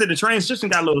A-Kid, like you said, the transition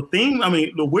got a little theme. I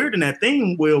mean, the weird in that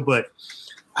theme, Will, but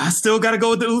I still gotta go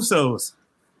with the Usos.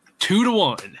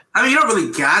 2-1. I mean, you don't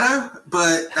really gotta,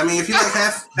 but I mean, if you like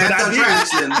half done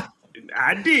tracks, then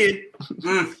I did.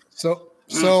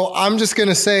 So I'm just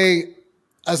gonna say,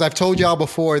 as I've told y'all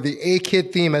before, the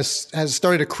A-Kid theme has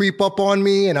started to creep up on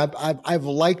me, and I've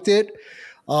liked it.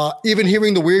 Even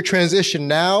hearing the weird transition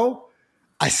now,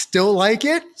 I still like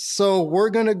it. So we're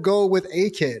gonna go with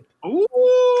A-Kid. Ooh,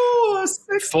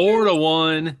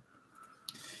 4-1.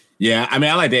 Yeah, I mean,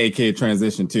 I like the A-Kid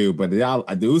transition too, but the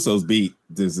Usos beat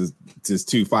this is just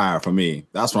too fire for me.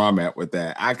 That's where I'm at with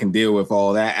that. I can deal with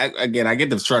all that. I get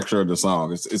the structure of the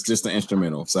song. It's just an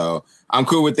instrumental, so I'm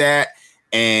cool with that.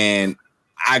 And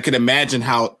I could imagine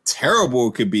how terrible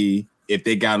it could be if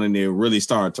they got in there really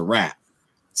started to rap.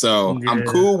 So I'm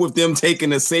cool with them taking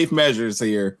the safe measures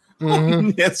here.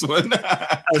 That's what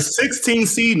a 16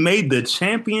 seed made the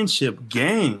championship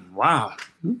game. Wow.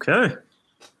 Okay.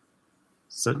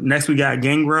 So next we got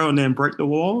Gangrel and then Break the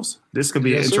Walls. This could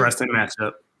be an interesting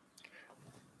matchup.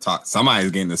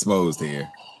 Somebody's getting exposed here.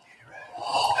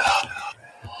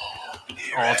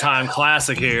 All-time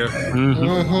classic here.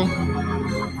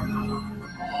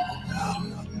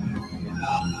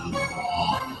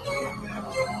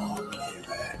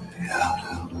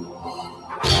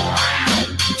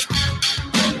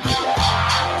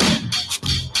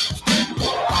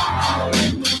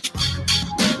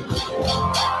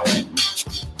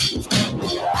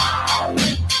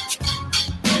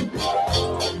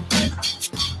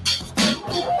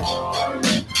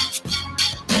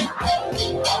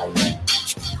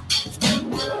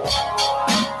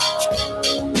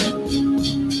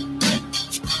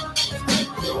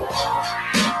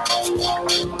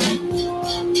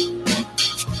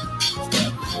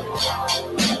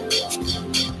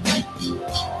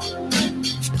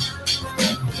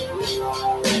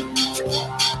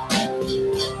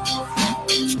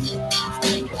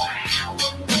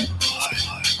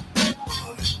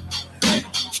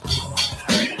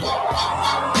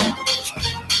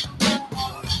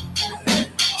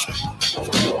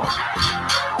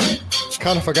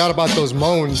 Kind of forgot about those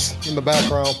moans in the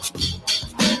background.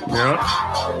 Yeah.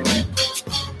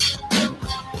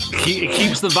 It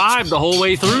keeps the vibe the whole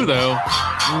way through, though.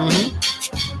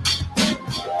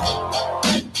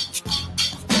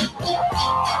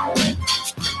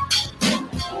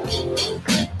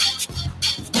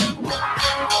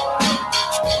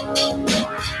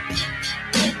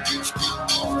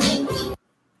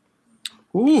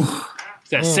 Ooh.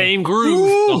 That same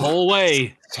groove the whole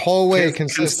way. The whole way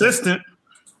consistent.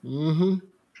 Our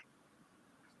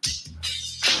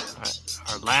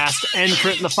last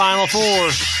entrant in the Final Four.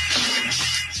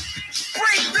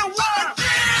 Break the wall.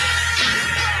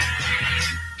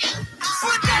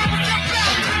 Foot down with your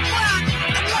back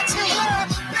and what you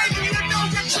want. Baby, you know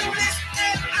your trueness,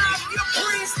 and I'm your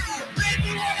priest.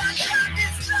 Baby, what I got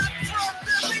is not from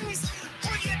the least.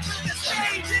 Bring it to the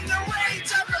stage in the rage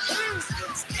of abuse.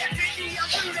 Step in the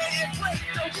arena and break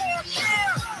the wall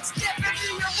down. Step in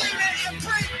the arena and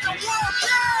break the wall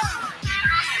down.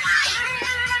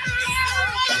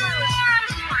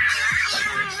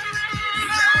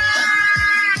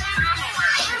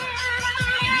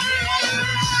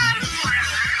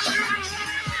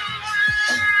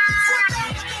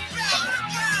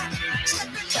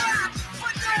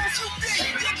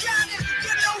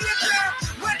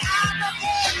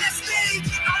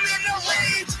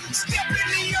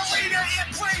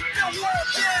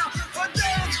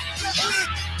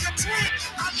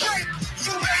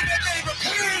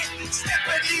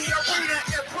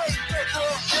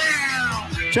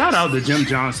 Shout out to Jim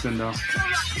Johnston, though.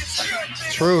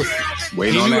 Truth.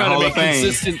 Waiting on that Hall of Fame.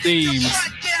 Consistent themes.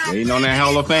 Waiting on that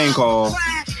Hall of Fame call.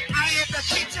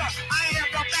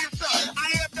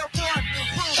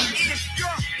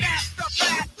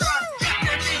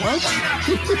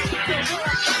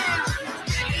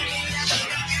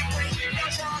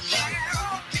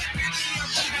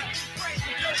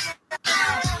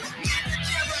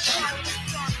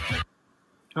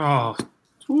 Oh,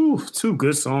 two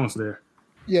good songs there.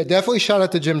 Yeah, definitely shout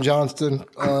out to Jim Johnston.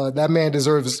 That man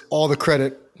deserves all the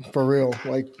credit for real.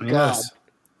 Like, God.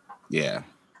 Yeah.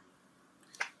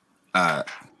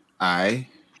 I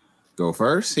go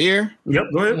first here. Yep,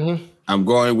 go ahead. I'm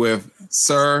going with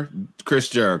Sir Chris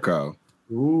Jericho.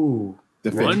 Ooh.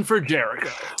 One for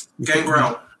Jericho.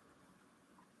 Gangrel.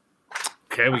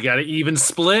 Okay, we got an even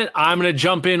split. I'm going to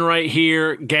jump in right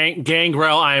here.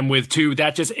 Gangrel, I am with two.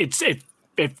 That just, it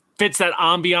fits that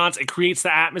ambiance. It creates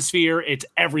the atmosphere. It's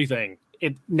everything.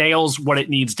 It nails what it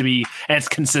needs to be, and it's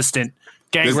consistent.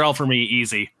 Gangrel for me,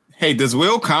 easy. Hey, does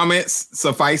Will comments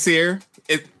suffice here?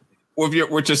 With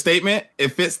your statement, it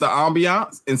fits the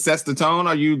ambiance and sets the tone.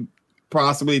 Are you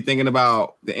possibly thinking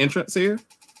about the entrance here?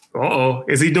 Uh-oh.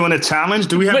 Is he doing a challenge?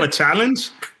 Do we have a challenge?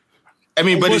 I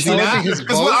mean, but is he not? Because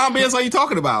what ambiance are you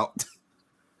talking about?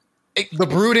 The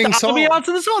brooding song. Ambiance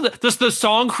of the song. The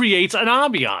song creates an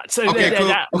ambiance. Okay,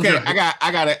 cool. Okay,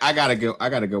 I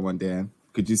gotta go one, Dan.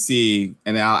 Could you see?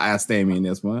 And I'll ask Damien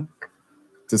this one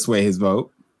to sway his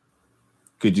vote.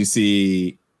 Could you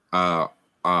see Harlow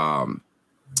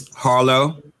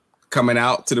coming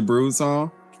out to the Brood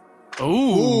song?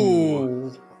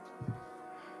 Ooh.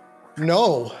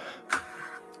 No.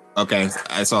 Okay,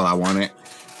 that's all I wanted.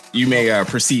 You may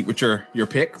proceed with your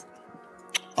pick.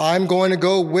 I'm going to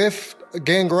go with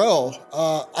Gangrel.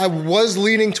 I was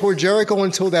leaning toward Jericho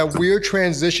until that weird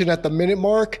transition at the minute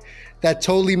mark that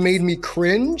totally made me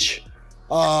cringe.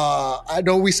 I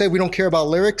know we say we don't care about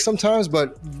lyrics sometimes,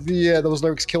 but those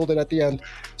lyrics killed it at the end.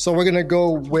 So we're gonna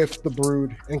go with the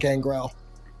Brood and Gangrel.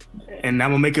 And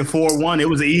I'm gonna make it 4-1. It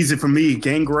was easy for me.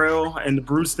 Gangrel and the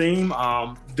Bruce theme,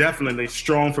 definitely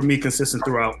strong for me, consistent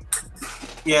throughout.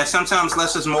 Yeah, sometimes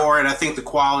less is more, and I think the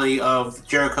quality of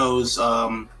Jericho's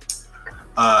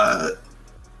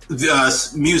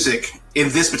music in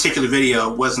this particular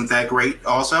video wasn't that great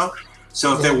also.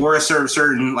 So if there were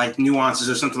certain like nuances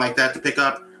or something like that to pick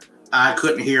up, I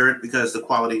couldn't hear it because the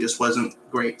quality just wasn't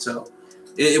great. So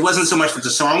it wasn't so much that the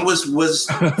song was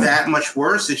that much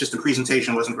worse. It's just the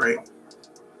presentation wasn't great.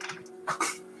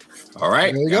 All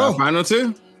right, there you go. Final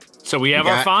two. So we have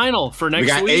our final for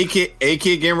next week. We got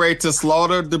A-Kid getting ready to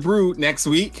slaughter the Brood next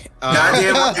week.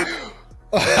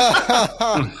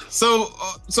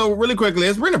 So really quickly,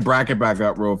 let's bring the bracket back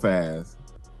up real fast.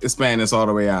 Expand this all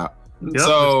the way out. Yep,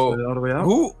 so all the way out.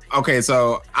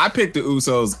 So I picked the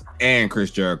Usos and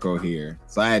Chris Jericho here.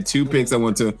 So I had two picks I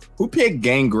went to. Who picked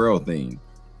Gangrel theme?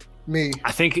 Me.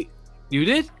 I think you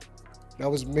did. That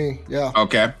was me. Yeah.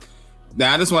 Okay.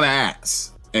 Now I just want to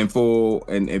ask in full,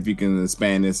 and if you can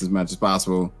expand this as much as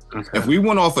possible. Okay. If we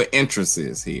went off of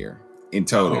entrances here in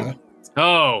total.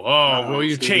 Well,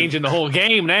 you're changing the whole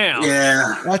game now.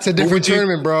 Yeah. That's a different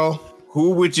tournament, bro.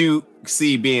 Who would you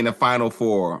see being the final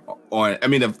four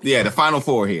the final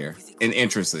four here in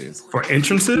entrances? For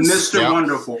entrances? Mr.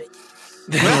 Wonderful.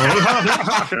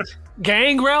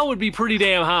 Gangrel would be pretty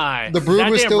damn high. The Brood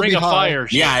would still be high. Fire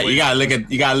Yeah, you gotta look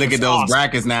at those awesome.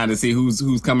 brackets now to see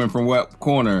who's coming from what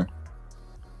corner.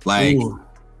 Like,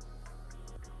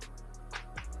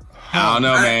 I don't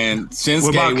know, man.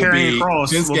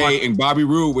 Shinsuke and Bobby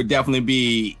Roode would definitely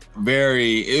be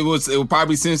it would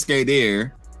probably be Shinsuke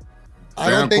there. I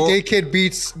don't think A-Kid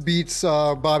beats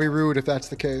Bobby Roode if that's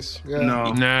the case. Yeah.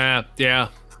 No. Nah, yeah.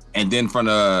 And then from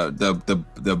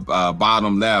the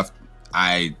bottom left,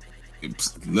 it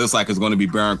looks like it's going to be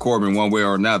Baron Corbin one way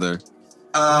or another.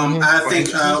 I think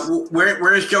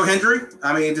where is Joe Hendry?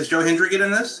 I mean, does Joe Hendry get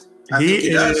in this? I think he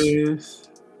does.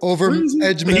 Over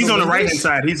Edge. He's on the right hand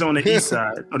side. He's on the east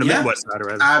side, or the Midwest side,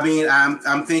 rather. I mean,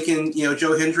 I'm thinking,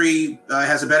 Joe Hendry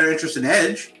has a better interest in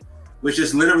Edge, which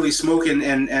is literally smoking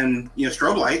and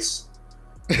strobe lights.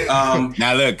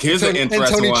 Now look, here's an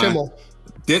interesting Tony one. Chimmel.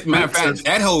 Matter of fact,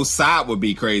 that whole side would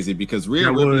be crazy because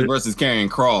Rhea Ripley versus Karrion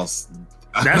Kross.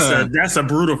 That's a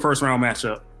brutal first round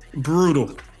matchup.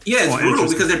 Brutal. Yeah, it's brutal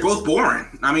because they're both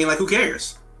boring. I mean, like, who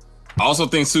cares? I also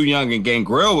think Su Yung and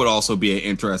Gangrel would also be an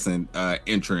interesting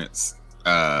entrance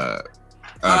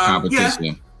competition.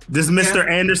 Yeah. Does Mr.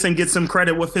 Anderson get some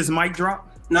credit with his mic drop?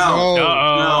 No.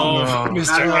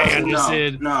 Mr.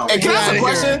 Anderson. No. Hey, can I ask a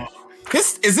question?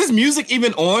 Is this music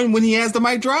even on when he has the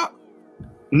mic drop?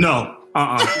 No.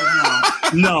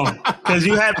 No, because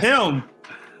you have him.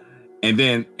 And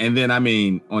then I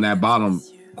mean, on that bottom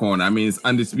corner, I mean, it's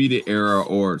Undisputed Era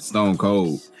or Stone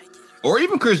Cold or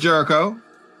even Chris Jericho.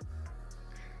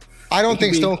 I don't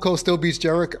think Stone Cold still beats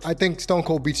Jericho. I think Stone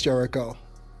Cold beats Jericho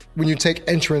when you take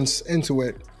entrance into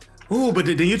it. Ooh, but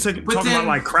then you talking about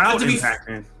like crowd impact,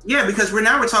 man. Yeah, because we're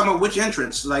talking about which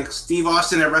entrance, like Steve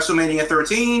Austin at WrestleMania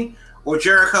 13 or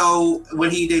Jericho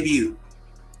when he debuted.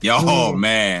 Yo,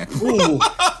 man. Ooh.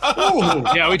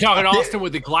 Yeah, we talking Austin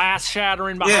with the glass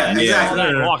shattering behind him, exactly.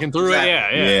 all that, walking through it.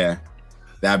 Yeah.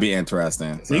 That'd be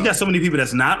interesting. So you got so many people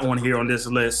that's not on here on this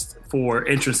list for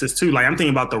entrances too. Like I'm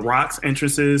thinking about The Rock's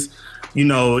entrances,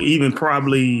 even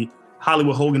probably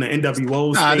Hollywood Hogan and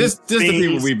NWO's. This the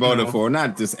people we voted for,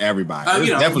 not just everybody.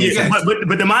 Definitely. Yeah,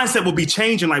 but the mindset will be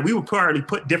changing. Like we would probably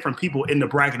put different people in the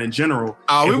bracket in general.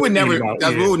 We would never.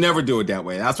 We would never do it that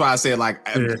way. That's why I said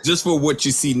just for what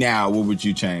you see now, what would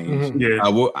you change? Mm-hmm.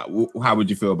 Yeah. How would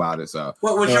you feel about it? So,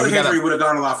 Joe Hendry would have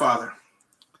gone a lot farther.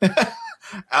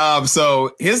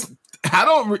 So I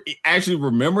don't actually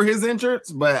remember his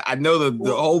entrance, but I know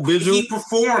the whole visual. He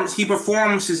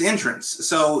performs his entrance,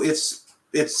 so it's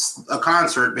a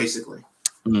concert basically,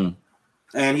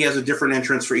 and he has a different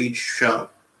entrance for each show.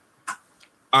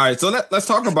 All right, so let's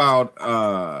talk about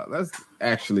let's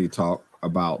actually talk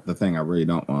about the thing I really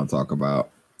don't want to talk about,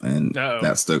 and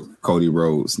that's the Cody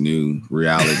Rhodes new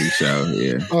reality show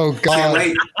here. Oh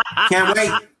God! Can't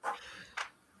wait.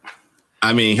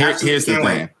 I mean, here's the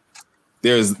thing.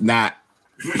 There's not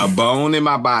a bone in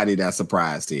my body that's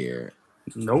surprised here.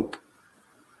 Nope.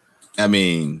 I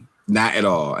mean, not at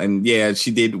all. And yeah, she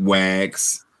did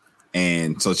Wax.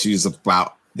 And so she's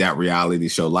about that reality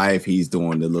show life. He's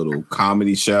doing the little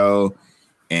comedy show.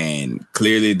 And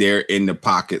clearly they're in the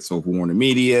pockets of Warner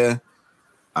Media.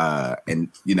 And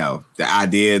the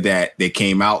idea that they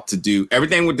came out to do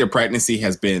everything with their pregnancy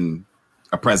has been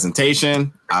a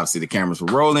presentation. Obviously, the cameras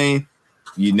were rolling.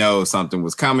 Something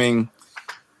was coming.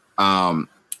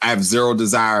 I have zero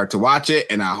desire to watch it,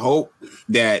 and I hope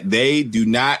that they do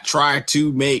not try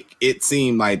to make it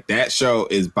seem like that show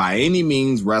is by any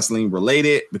means wrestling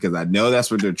related, because I know that's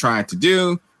what they're trying to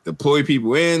do, to pull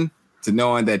people in to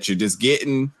knowing that you're just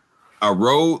getting a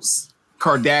Rhodes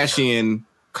Kardashian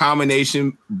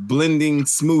combination blending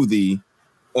smoothie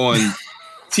on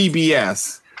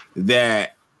TBS.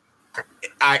 That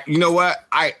when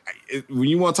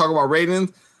you want to talk about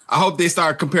ratings, I hope they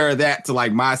start comparing that to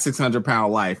like My 600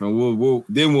 Pound Life, and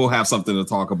we'll have something to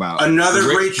talk about. Another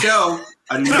great show.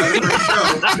 Another great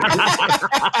show.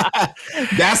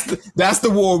 That's the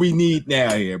war we need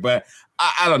now here. But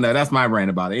I don't know. That's my rant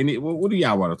about it. What do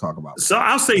y'all want to talk about? So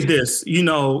I'll say this.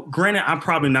 Granted, I'm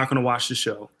probably not going to watch the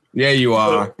show. Yeah, you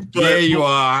are. You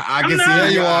are. I can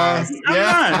see you are. I'm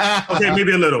not. Okay,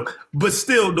 maybe a little. But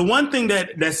still, the one thing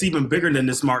that's even bigger than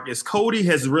this, Mark, is Cody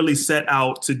has really set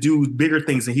out to do bigger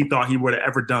things than he thought he would have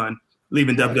ever done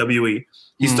leaving WWE.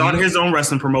 He started his own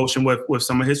wrestling promotion with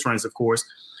some of his friends, of course.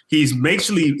 He's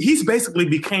basically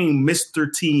became Mr.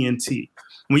 TNT.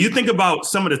 When you think about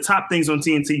some of the top things on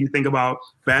TNT, you think about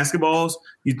basketball,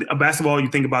 you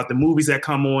think about the movies that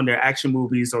come on, their action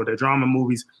movies or their drama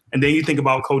movies, and then you think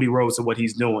about Cody Rhodes and what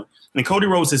he's doing. And Cody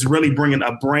Rhodes is really bringing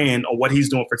a brand of what he's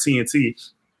doing for TNT.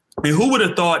 And who would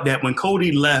have thought that when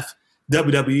Cody left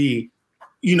WWE,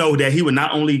 that he would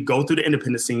not only go through the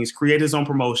independent scenes, create his own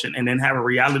promotion, and then have a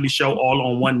reality show all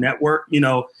on one network?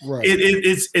 Right.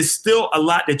 It's still a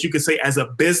lot that you could say as a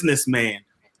businessman,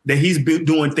 that he's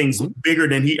doing things bigger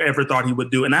than he ever thought he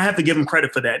would do. And I have to give him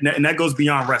credit for that. And that goes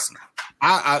beyond wrestling.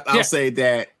 I'll say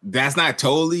that's not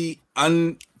totally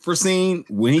unforeseen.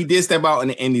 When he did step out in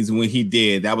the indies, when he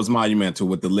did, that was monumental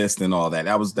with the list and all that.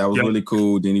 That was really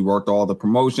cool. Then he worked all the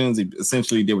promotions. He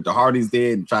essentially did what the Hardys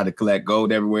did and tried to collect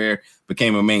gold everywhere,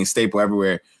 became a main staple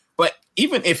everywhere. But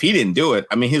even if he didn't do it,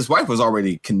 I mean, his wife was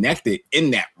already connected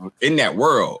in that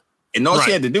world. And all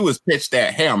she had to do was pitch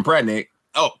that, hey, I'm pregnant.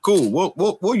 Oh, cool.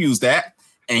 We'll use that,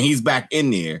 and he's back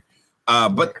in there.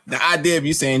 But the idea of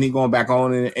you saying he's going back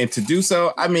on and to do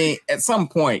so, I mean, at some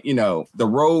point, the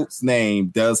Rhodes name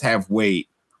does have weight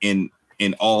in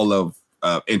all of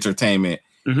entertainment,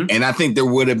 and I think there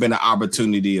would have been an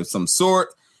opportunity of some sort.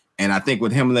 And I think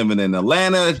with him living in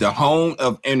Atlanta, the home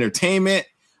of entertainment,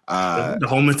 the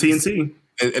home of TNT.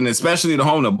 And especially the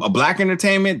home of Black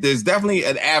entertainment, there's definitely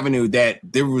an avenue that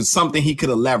there was something he could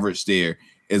have leveraged there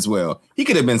as well. He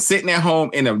could have been sitting at home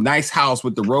in a nice house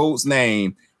with the Rhodes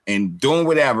name and doing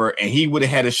whatever, and he would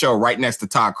have had a show right next to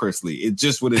Todd Chrisley. It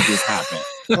just would have just happened.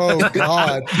 Oh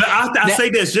God! I say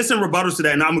this just in rebuttal to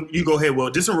that, and you go ahead. Well,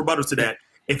 just in rebuttal to that,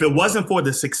 if it wasn't for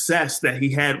the success that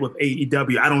he had with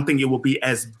AEW, I don't think it will be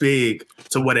as big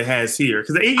to what it has here,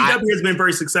 because AEW has been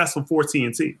very successful for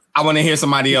TNT. I want to hear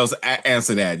somebody else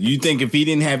answer that. You think if he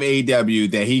didn't have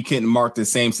AEW, that he couldn't mark the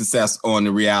same success on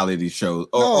the reality shows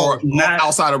or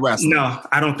outside of wrestling? No,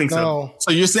 I don't think so.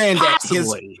 So you're saying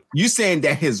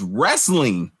that his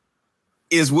wrestling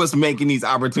is what's making these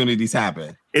opportunities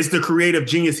happen. It's the creative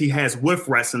genius he has with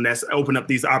wrestling that's opened up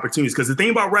these opportunities. Because the thing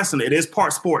about wrestling, it is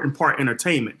part sport and part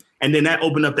entertainment. And then that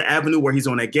opened up the avenue where he's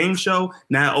on that game show.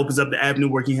 Now it opens up the avenue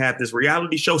where he had this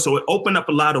reality show. So it opened up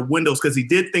a lot of windows because he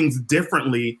did things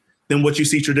differently than what you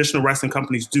see traditional wrestling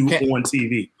companies do on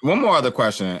TV. One more other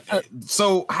question.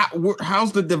 So how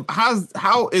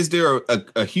is there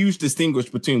a huge distinguish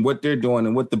between what they're doing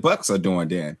and what the Bucks are doing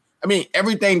then? I mean,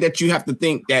 everything that you have to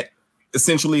think that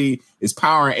essentially is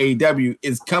powering AEW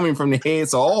is coming from the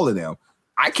heads of all of them.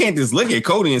 I can't just look at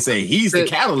Cody and say he's the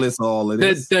catalyst of all of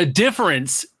this. The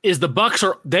difference is the Bucks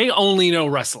they only know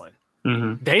wrestling.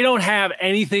 Mm-hmm. They don't have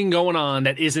anything going on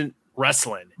that isn't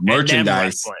wrestling.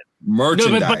 Merchandise. No,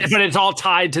 but it's all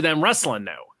tied to them wrestling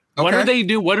now. Okay.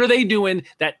 What are they doing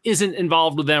that isn't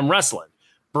involved with them wrestling?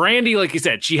 Brandy, like you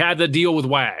said, she had the deal with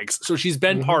Wags, so she's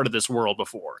been part of this world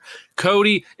before.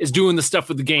 Cody is doing the stuff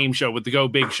with the game show, with the Go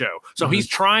Big show. So he's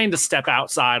trying to step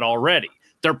outside already.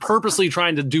 They're purposely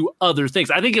trying to do other things.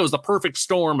 I think it was the perfect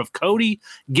storm of Cody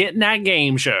getting that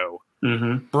game show,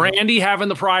 Brandy having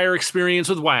the prior experience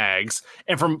with Wags,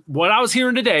 and from what I was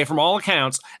hearing today, from all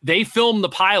accounts, they filmed the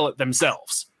pilot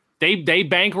themselves. They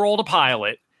bankrolled a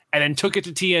pilot and then took it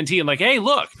to TNT and like, hey,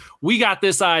 look, we got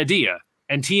this idea.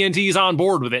 And TNT's on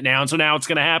board with it now. And so now it's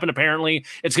going to happen. Apparently,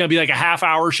 it's going to be like a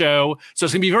half-hour show. So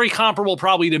it's going to be very comparable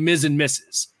probably to Ms. and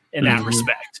Mrs. in that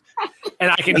respect.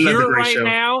 And I can hear it right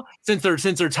now, since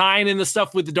they're tying in the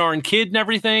stuff with the darn kid and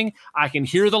everything. I can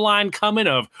hear the line coming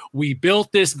of, "We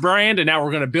built this brand, and now we're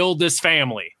going to build this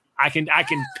family." I can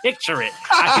picture it.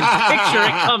 I can picture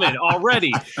it coming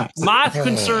already. My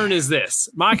concern is this.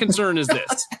 I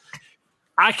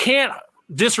can't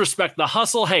disrespect the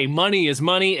hustle. Hey, money is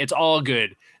money. It's all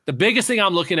good. The biggest thing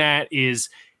I'm looking at is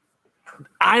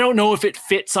I don't know if it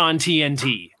fits on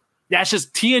TNT. That's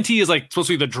just TNT is like supposed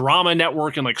to be the drama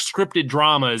network and like scripted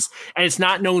dramas, and it's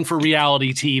not known for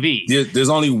reality TV. There's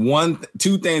only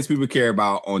two things people care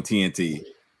about on TNT: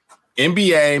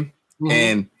 NBA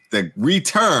and the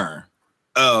return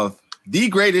of the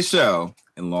greatest show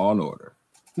in Law and Order.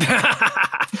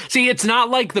 See, it's not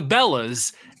like the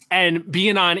Bellas and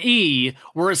being on E,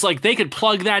 where it's like they could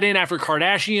plug that in after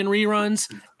Kardashian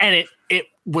reruns, and it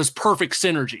was perfect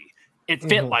synergy. It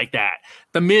fit like that.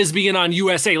 The Miz being on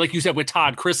USA, like you said, with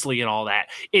Todd Chrisley and all that,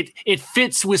 it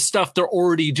fits with stuff they're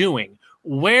already doing.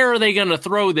 Where are they going to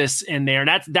throw this in there?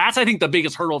 And that's I think the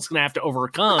biggest hurdle it's going to have to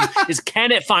overcome is,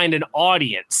 can it find an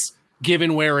audience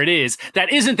given where it is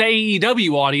that isn't the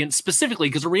AEW audience specifically?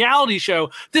 Because a reality show,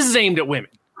 this is aimed at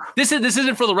women. This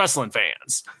isn't for the wrestling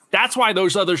fans. That's why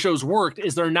those other shows worked,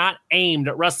 is they're not aimed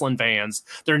at wrestling fans.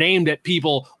 They're aimed at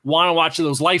people want to watch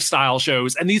those lifestyle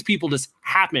shows, and these people just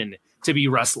happen to be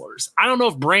wrestlers. I don't know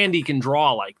if Brandy can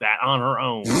draw like that on her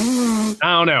own. I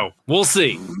don't know. We'll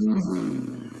see.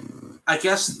 I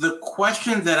guess the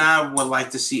question that I would like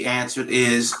to see answered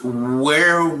is,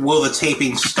 where will the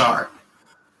taping start?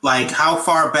 Like, how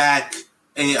far back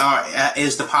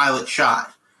is the pilot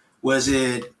shot? Was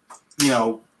it,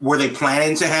 were they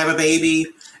planning to have a baby?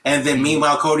 And then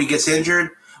meanwhile, Cody gets injured?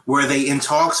 Were they in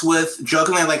talks with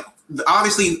Juggling? Like,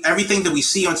 obviously, everything that we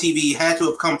see on TV had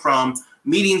to have come from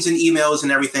meetings and emails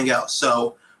and everything else.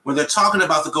 So when they're talking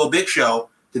about the Go Big Show,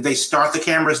 did they start the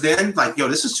cameras then? Like,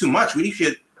 this is too much. We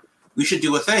should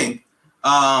do a thing.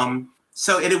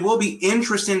 So it will be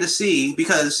interesting to see,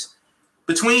 because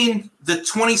between the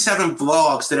 27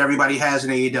 vlogs that everybody has in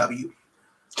AEW,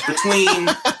 between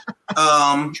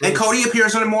and Cody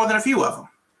appears on more than a few of them,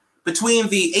 between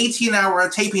the 18-hour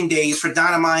taping days for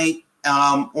Dynamite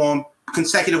on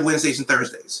consecutive Wednesdays and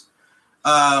Thursdays,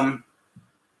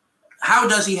 how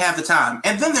does he have the time?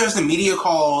 And then there's the media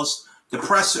calls, the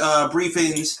press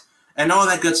briefings, and all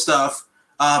that good stuff,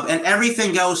 and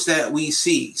everything else that we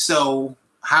see. So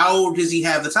how does he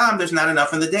have the time? There's not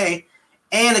enough in the day,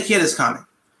 and a kid is coming.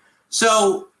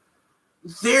 So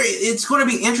it's going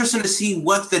to be interesting to see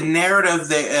what the narrative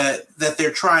that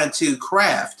they're trying to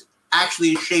craft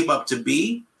actually shape up to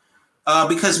be,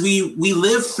 because we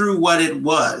lived through what it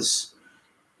was.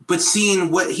 But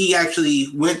seeing what he actually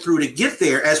went through to get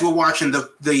there, as we're watching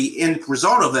the end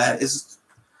result of that, is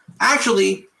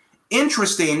actually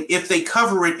interesting if they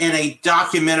cover it in a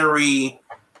documentary,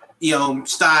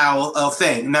 style of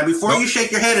thing. Now, before you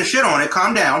shake your head and shit on it,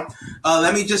 calm down.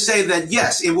 Let me just say that,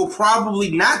 yes, it will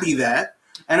probably not be that.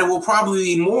 And it will probably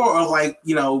be more of like,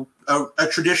 a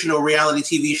traditional reality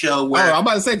TV show where I'm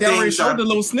about to say they already showed a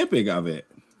little snippet of it.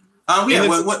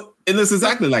 It looks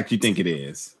exactly like you think it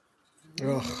is.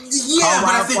 Yeah,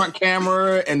 but front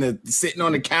camera and the sitting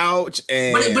on the couch,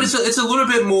 and but it's a little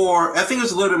bit more. I think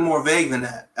it's a little bit more vague than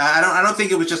that. I don't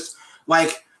think it was just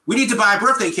like, we need to buy a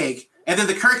birthday cake, and then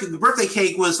the birthday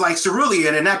cake was like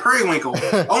cerulean and not periwinkle.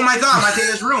 Oh my god, my day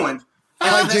is ruined.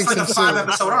 And that's like a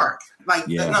 5-episode arc. Like,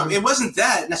 no, it wasn't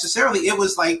that necessarily. It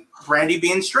was like Brandy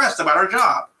being stressed about her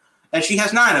job, and she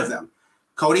has 9 of them.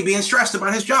 Cody being stressed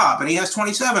about his job, and he has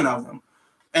 27 of them.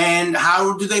 And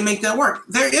how do they make that work?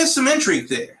 There is some intrigue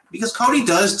there, because Cody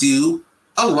does do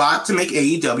a lot to make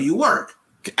AEW work.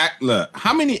 Look,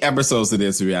 how many episodes of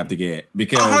this do we have to get?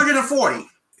 Because 140. I mean,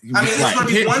 it's going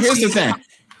to be one season. The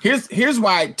thing. Here's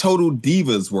why Total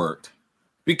Divas worked.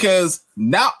 Because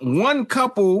not one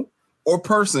couple or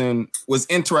person was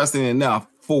interesting enough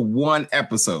for one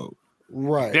episode.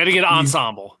 Right. They had to get an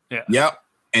ensemble. Yeah. Yep.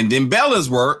 And then Bella's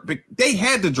work, they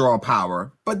had to draw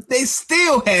power, but they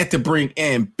still had to bring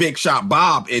in Big Shot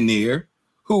Bob in there,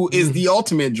 who is the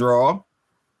ultimate draw.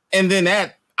 And then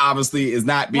that obviously is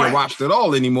not being watched at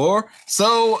all anymore.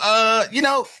 So,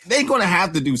 they're going to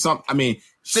have to do something. I mean,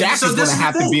 Shaq is going to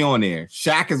have to be on there.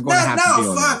 Shaq is going to have to be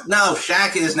on there. No,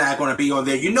 Shaq is not going to be on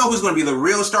there. You know who's going to be the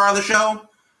real star of the show?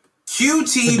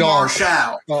 QT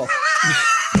Marshall. Oh.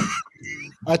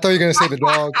 I thought you were going to say the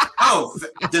dog. Oh,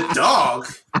 the dog?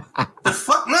 The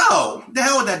fuck? No. The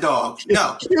hell with that dog?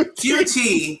 No.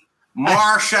 QT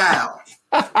Marshall.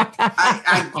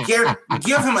 I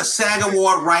give him a SAG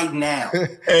award right now.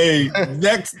 Hey,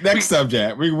 next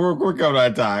subject. We're coming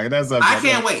on time. That's I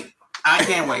can't wait.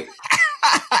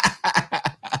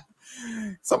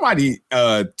 Somebody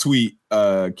tweet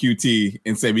QT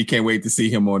and say we can't wait to see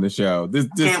him on the show.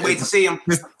 Can't wait to see him.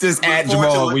 Just add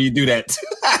Jamal when you do that.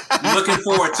 Looking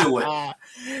forward to it.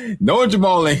 Knowing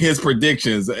Jamal and his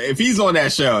predictions, if he's on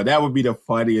that show, that would be the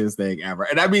funniest thing ever.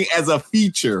 And I mean, as a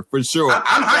feature, for sure.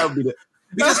 That would be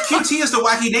because QT is the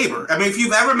wacky neighbor. I mean, if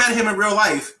you've ever met him in real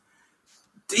life,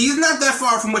 he's not that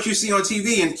far from what you see on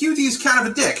TV, and QT is kind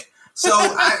of a dick. So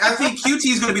I think QT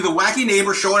is going to be the wacky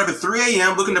neighbor showing up at 3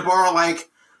 a.m. looking to borrow like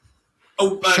a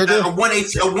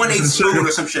 1/8 spoon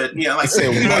or some shit. Yeah, like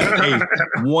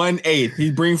 1/8.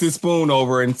 He brings his spoon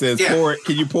over and says, "Pour it.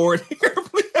 Can you pour it here,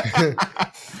 please?"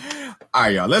 All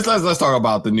right, y'all. Let's talk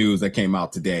about the news that came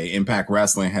out today. Impact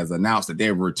Wrestling has announced that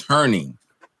they're returning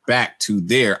back to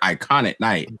their iconic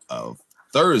night of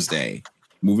Thursday,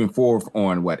 moving forward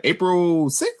on what, April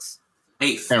 6th?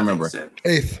 8th. Can't remember.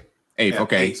 8th. Yeah,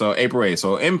 okay, 8th. So April 8th.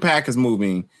 So Impact is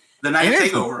moving. The night of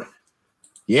TakeOver.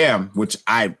 Yeah, which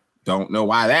I don't know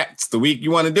why that's the week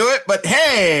you want to do it, but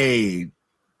hey.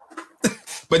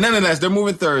 But nonetheless, they're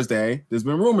moving Thursday. There's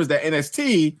been rumors that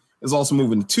NXT is also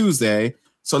moving to Tuesday.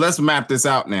 So let's map this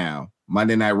out now.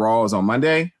 Monday Night Raw is on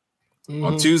Monday. Mm-hmm.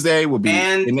 On Tuesday will be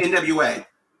and NWA.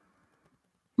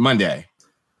 Monday.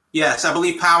 Yes, I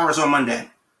believe Power is on Monday.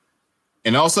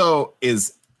 And also,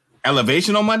 is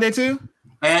Elevation on Monday too?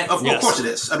 And of course it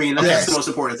is. I mean, that's the most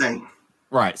important thing.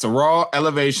 Right. So Raw,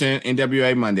 Elevation,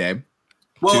 NWA Monday.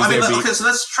 Well, Tuesday, I mean, so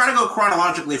let's try to go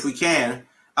chronologically if we can.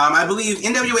 I believe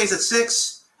NWA is at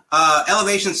 6.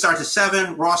 Elevation starts at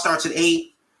 7. Raw starts at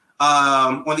 8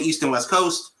 on the East and West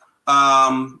Coast.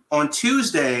 On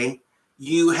Tuesday,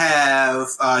 you have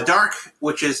Dark,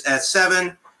 which is at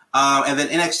 7. And then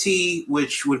NXT,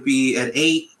 which would be at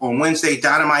 8. On Wednesday,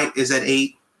 Dynamite is at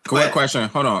 8. Quick question.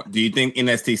 Hold on. Do you think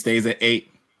NXT stays at 8?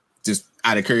 Just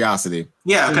out of curiosity.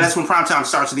 Yeah, because that's when primetime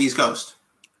starts at the East Coast.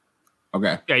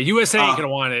 Okay. Yeah, USA ain't gonna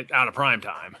want it out of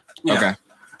primetime. Yeah. Okay.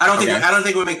 I don't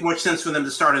think it would make much sense for them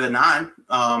to start it at 9.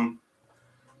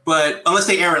 But unless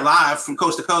they air it live from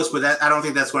coast to coast, but I don't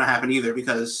think that's going to happen either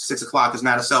because 6 o'clock is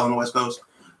not a sell on the West Coast.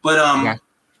 But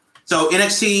So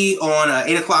NXT on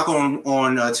 8 o'clock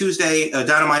on Tuesday,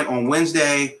 Dynamite on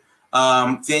Wednesday.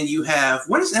 Then you have,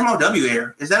 when does MLW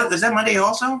air? Is that Monday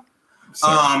also?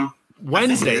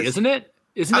 Wednesday, isn't it?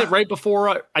 Isn't it right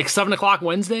before like 7 o'clock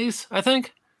Wednesdays? I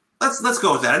think. Let's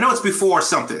go with that. I know it's before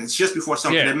something. It's just before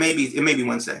something. Yeah. It may be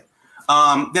Wednesday.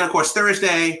 Then of course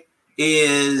Thursday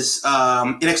is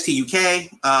NXT UK.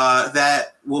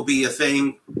 That will be a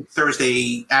thing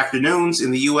Thursday afternoons in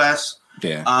the US.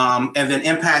 Yeah. And then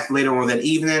Impact later on that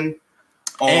evening.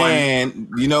 And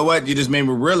you know what? You just made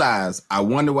me realize. I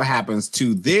wonder what happens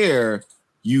to their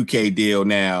UK deal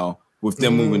now with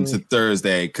them moving to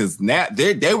Thursday, because now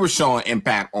they were showing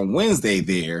Impact on Wednesday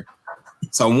there.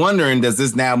 So I'm wondering, does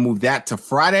this now move that to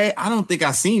Friday? I don't think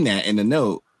I've seen that in the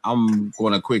note. I'm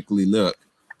going to quickly look,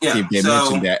 see if they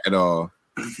mentioned that at all.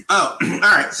 Oh, all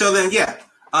right. So then, yeah.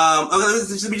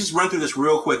 Let me just run through this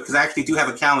real quick because I actually do have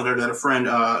a calendar that a friend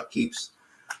keeps.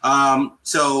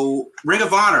 So Ring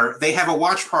of Honor, they have a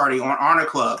watch party on Honor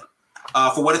Club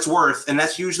for what it's worth, and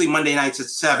that's usually Monday nights at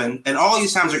 7. And all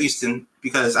these times are Eastern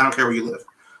because I don't care where you live.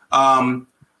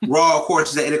 Raw, of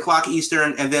course, is at 8 o'clock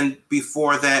Eastern, and then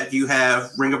before that you have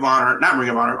ROH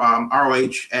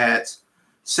at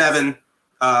 7,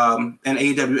 and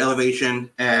AEW Elevation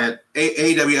at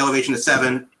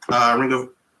 7.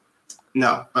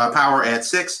 Power at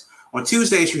 6. On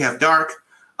Tuesdays you have Dark,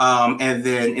 and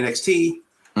then NXT.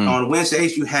 On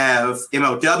Wednesdays you have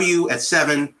MLW at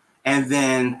 7, and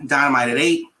then Dynamite at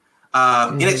 8.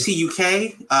 NXT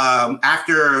UK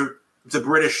after the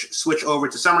British switch over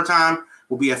to summertime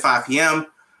will be at 5 p.m.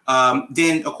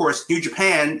 Then of course New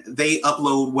Japan, they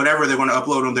upload whatever they're going to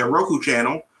upload on their Roku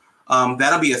channel.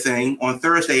 That'll be a thing on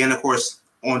Thursday, and of course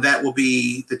on that will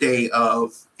be the day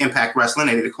of Impact Wrestling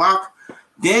at 8 o'clock.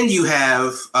 Then you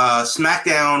have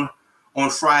SmackDown on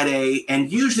Friday, and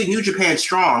usually New Japan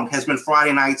Strong has been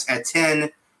Friday nights at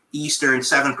 10 Eastern,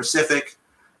 7 Pacific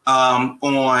on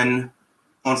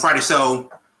Friday. So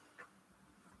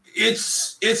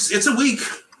it's a week,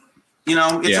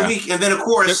 a week. And then of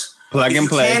course, plug and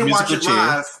play. Can watch it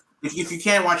live. If you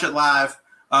can't watch it live,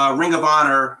 Ring of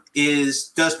Honor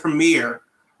does premiere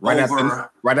right after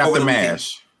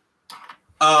MASH.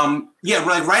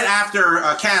 Right after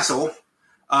Castle.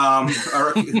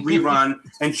 Or rerun,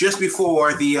 and just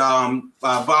before the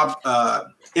Bob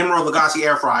Emerald Lagasse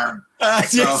air fryer.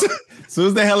 Yes. As soon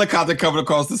as the helicopter comes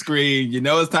across the screen,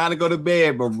 it's time to go to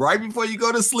bed. But right before you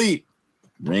go to sleep,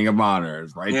 Ring of Honor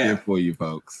is right there for you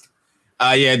folks.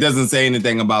 It doesn't say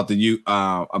anything about the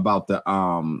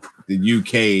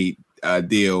UK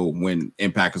deal when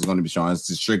Impact is going to be showing. It's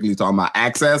just strictly talking about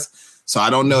access. So I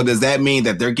don't know. Does that mean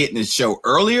that they're getting the show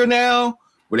earlier now?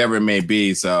 Whatever it may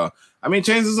be. So, I mean,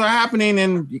 changes are happening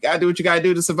and you got to do what you got to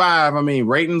do to survive. I mean,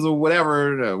 ratings or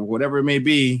whatever it may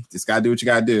be, just got to do what you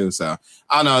got to do. So,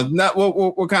 I don't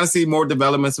know. We'll kind of see more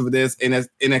developments of this.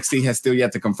 NXT has still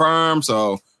yet to confirm.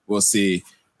 So, we'll see.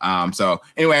 So,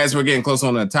 anyway, as we're getting close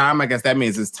on the time, I guess that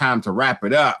means it's time to wrap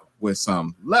it up with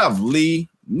some lovely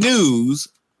news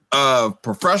of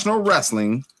professional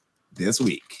wrestling this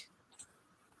week.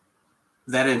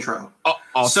 That intro.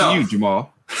 Also you,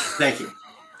 Jamal. Thank you.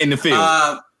 In the field.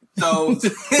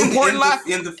 Reporting live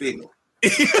in the field.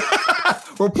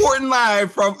 Reporting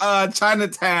live from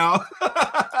Chinatown.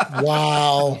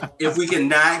 Wow. If we can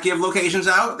not give locations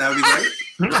out, that would be great.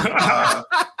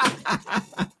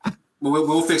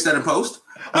 We'll fix that in post.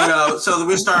 But, so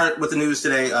we'll start with the news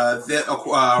today.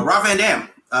 Rob Van Dam,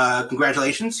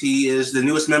 congratulations. He is the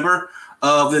newest member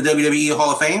of the WWE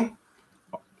Hall of Fame.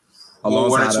 For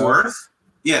what it's worth.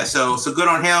 Yeah, so good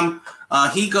on him.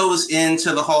 He goes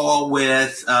into the hall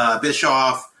with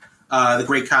Bischoff, the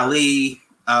Great Khali.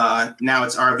 Now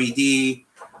it's RVD.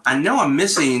 I know I'm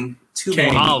missing two more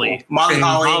people. Molly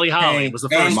Holly was the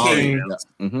first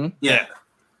one. Yeah.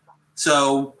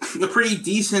 So a pretty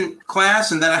decent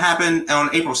class, and that happened on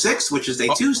April 6th, which is a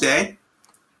Tuesday.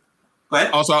 Go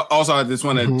ahead. Also, I just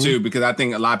wanted to, because I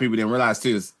think a lot of people didn't realize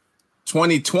too, is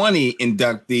 2020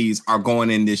 inductees are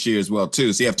going in this year as well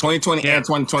too. So you have 2020 and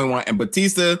 2021, and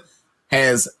Batista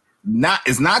is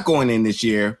not going in this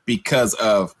year because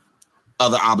of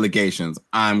other obligations.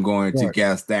 I'm going to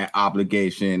guess that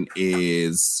obligation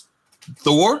is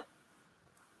Thor.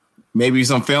 Maybe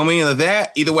some filming of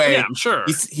that. Either way, I'm sure.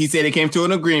 He said he came to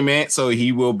an agreement, so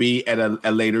he will be at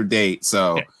a later date.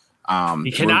 So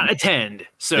he cannot attend.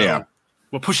 So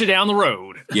we'll push it down the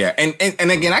road. Yeah, and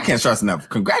again, I can't stress enough.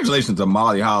 Congratulations to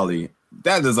Molly Holly.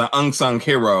 That is an unsung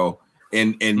hero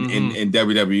in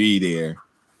WWE there.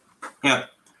 Yeah.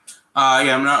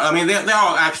 I mean, they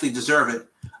all actually deserve it.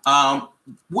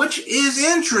 Which is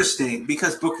interesting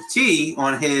because Booker T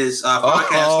on his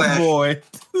podcast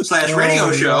 /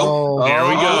 radio show. There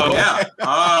we go.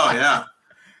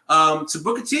 So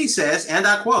Booker T says, and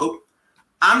I quote,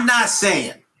 "I'm not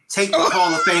saying take the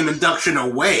Hall of Fame induction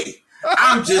away.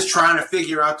 I'm just trying to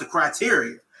figure out the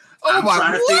criteria. I'm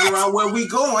trying to figure out where we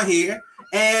going here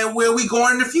and where we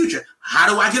going in the future. How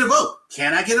do I get a vote?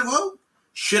 Can I get a vote?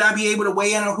 Should I be able to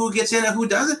weigh in on who gets in and who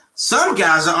doesn't? Some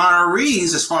guys are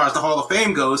honorees as far as the Hall of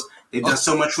Fame goes. They've done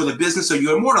so much for the business, so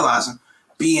you immortalize them.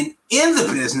 Being in the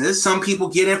business, some people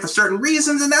get in for certain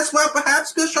reasons, and that's why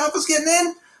perhaps Bischoff is getting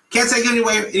in. Can't take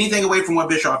anything away from what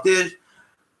Bischoff did.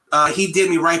 He did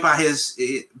me right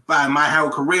by my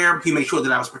whole career. He made sure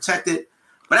that I was protected.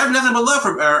 But I have nothing but love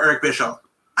for Eric Bischoff.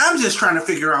 I'm just trying to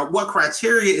figure out what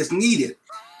criteria is needed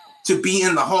to be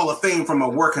in the Hall of Fame from a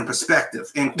working perspective."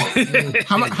 End quote.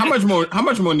 How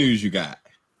much more news you got?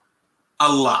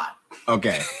 A lot.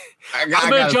 Okay. I'm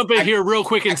going to jump in here real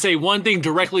quick and say one thing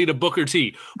directly to Booker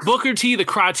T. Booker T, the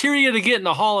criteria to get in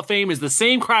the Hall of Fame is the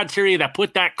same criteria that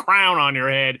put that crown on your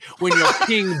head when you're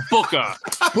King Booker.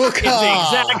 It's the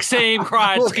exact same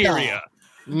criteria.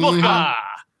 Booker. I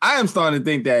am starting to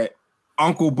think that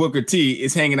Uncle Booker T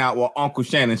is hanging out with Uncle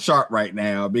Shannon Sharp right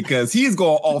now because he's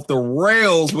going off the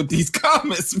rails with these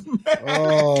comments. Man.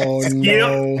 Oh,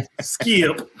 no.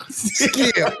 Skip.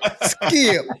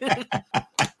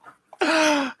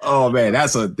 Oh man,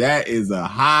 that is a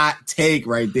hot take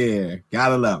right there.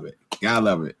 Gotta love it.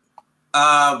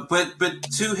 But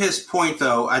to his point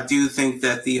though, I do think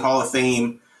that the Hall of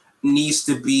Fame needs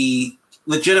to be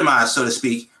legitimized, so to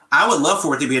speak. I would love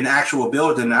for it to be an actual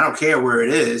building. I don't care where it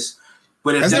is.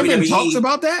 But if has there been WWE talks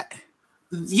about that?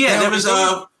 Yeah, there was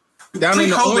down in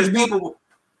the Orange people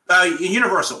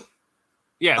Universal.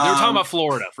 Yeah, they were talking about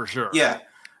Florida for sure. Yeah.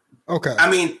 Okay. I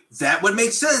mean, that would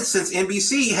make sense since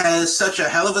NBC has such a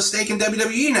hell of a stake in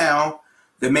WWE now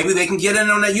that maybe they can get in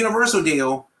on that Universal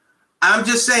deal. I'm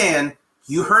just saying,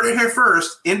 you heard it here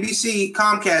first. NBC,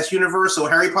 Comcast, Universal,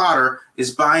 Harry Potter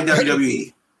is buying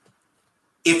WWE.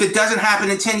 If it doesn't happen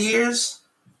in 10 years,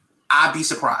 I'd be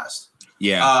surprised.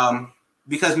 Yeah.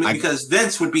 Because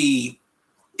Vince would be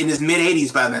in his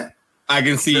mid-80s by then. I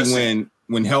can see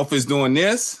when Health is doing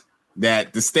this,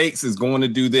 that the stakes is going to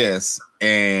do this,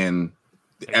 and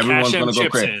everyone's going to go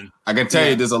crazy. I can tell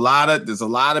you, there's a lot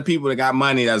of people that got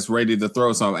money that's ready to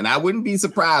throw some, and I wouldn't be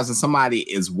surprised if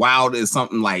somebody as wild as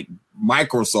something like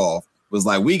Microsoft was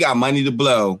like, "We got money to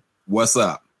blow. What's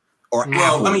up?" Or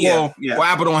Apple. I mean, well,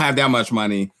 Apple don't have that much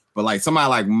money, but like somebody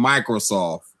like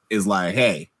Microsoft is like,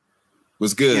 "Hey,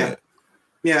 what's good?"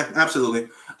 Yeah, absolutely.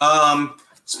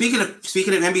 Speaking of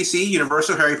NBC,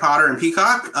 Universal, Harry Potter, and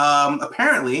Peacock,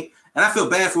 apparently, and I feel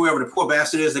bad for whoever the poor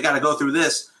bastard is that got to go through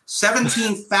this,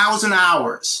 17,000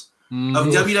 hours of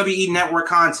WWE Network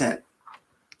content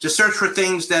to search for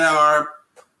things that are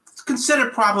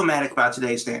considered problematic by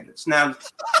today's standards. Now,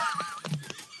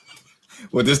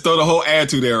 well, just throw the whole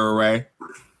Attitude Era, right?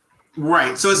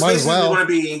 Right. So it's basically going to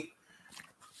be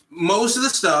most of the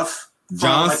stuff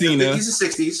John from Cena, the 50s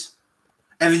and 60s,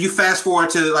 and then you fast forward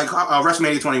to like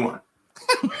WrestleMania 21.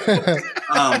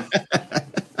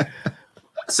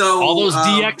 So all those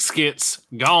DX skits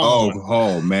gone.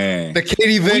 Oh man, the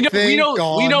Katie Vick thing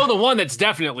gone. We know the one that's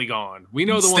definitely gone. We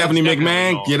know the Stephanie one that's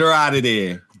McMahon. gone. Get her out of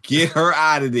there. Get her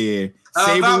out of there.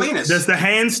 Does the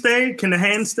hand stay? Can the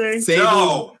hand stay?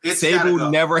 No, Sable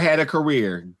never had a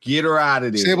career. Get her out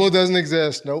of there. Sable doesn't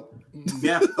exist. Nope.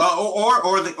 Yeah,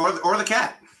 or the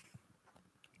cat.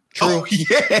 True. Oh,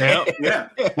 yeah. Yeah.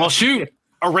 Well, shoot,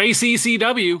 erase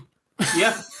ECW.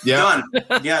 Yeah. Yeah.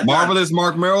 Done. Yeah. Marvelous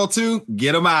Mark Merrill too.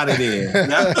 Get him out of there.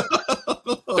 Yeah.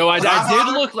 So I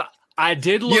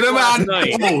did look Get him last out.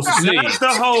 night. Not the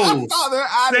hose.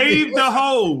 Save the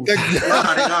hose.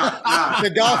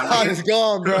 The Godfather is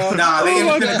gone, bro. Nah, they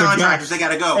independent contractors. They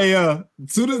gotta go. Hey, as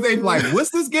soon as they like,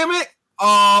 what's this gimmick?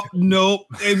 Nope.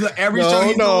 Every show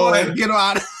he's on, get him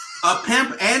out. A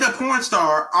pimp and a porn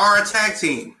star are a tag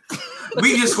team.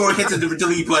 We just going to hit the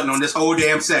delete button on this whole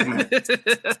damn segment.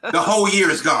 The whole year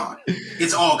is gone.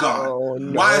 It's all gone. Oh,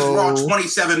 no. Why is Raw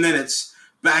 27 minutes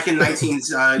back in 19?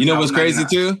 You know what's crazy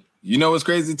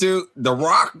too? The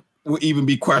Rock will even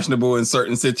be questionable in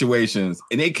certain situations,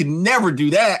 and they could never do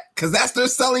that because that's their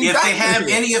selling. If they have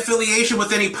any affiliation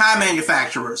with any pie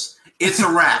manufacturers, it's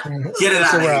a wrap. Get it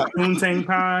out of here. Poontang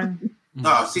pie.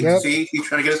 Oh, see, he's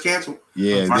trying to get us canceled.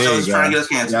 Yeah, Marcelo's trying to get us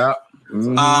canceled. Yep.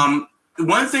 Mm-hmm.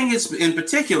 One thing is in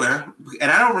particular, and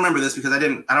I don't remember this because I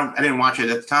didn't watch it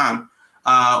at the time.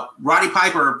 Roddy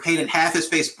Piper painted half his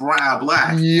face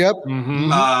black. Yep.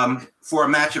 For a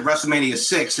match at WrestleMania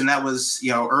 6, and that was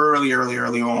early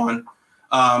on.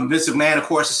 Vince McMahon, of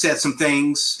course, said some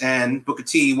things, and Booker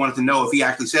T wanted to know if he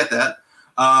actually said that.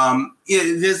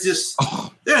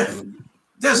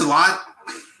 There's a lot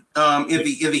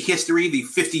in the history, the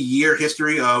 50-year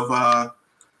history of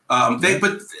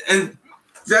and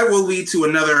that will lead to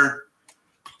another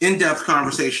in-depth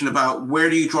conversation about where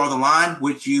do you draw the line?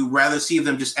 Would you rather see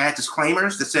them just add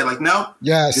disclaimers that say like, no,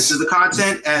 yes, this is the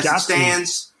content as it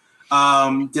stands.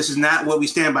 This is not what we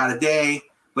stand by today,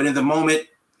 but in the moment,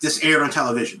 this aired on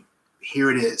television.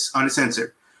 Here it is,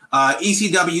 uncensored.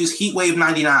 ECW's Heatwave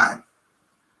 99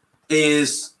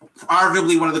 is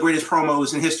arguably one of the greatest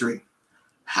promos in history.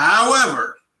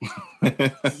 However, you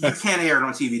can't air it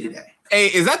on TV today. Hey,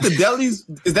 is that the Delis?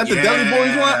 Is that the Deli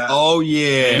Boys one? Oh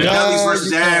yeah, Delis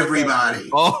versus everybody.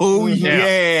 Oh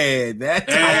yeah,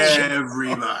 that's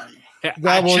everybody.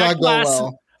 That will not go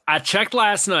well. I checked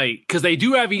last night because they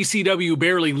do have ECW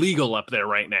barely legal up there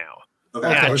right now.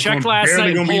 Okay. Yeah, I checked last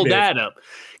night and pulled that up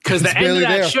because the end of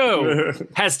that show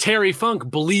has Terry Funk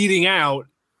bleeding out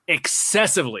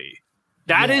excessively.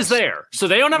 That is there, so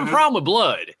they don't have a problem with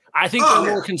blood. I think they're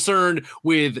more concerned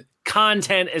with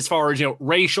content as far as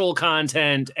racial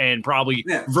content and probably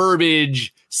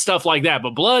verbiage, stuff like that.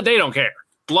 But blood, they don't care.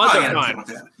 Blood, they're fine.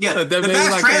 Yeah, the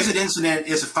mass transit incident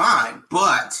is fine,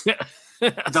 but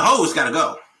the hose got to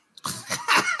go.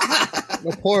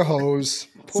 The poor hose.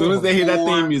 As soon as they hear that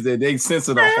theme music, they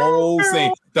censor the whole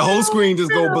thing. The whole screen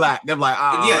just go black. They're like,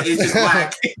 yeah, it's just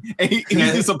black. And he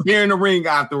disappear in the ring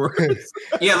afterwards.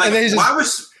 Yeah, like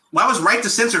why was Right to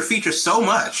Censor featured so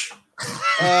much?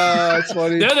 It's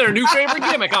funny. They're their new favorite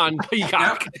gimmick on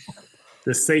Peacock.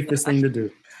 The safest thing to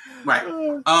do. Right.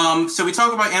 So we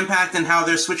talked about Impact and how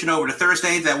they're switching over to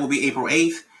Thursday. That will be April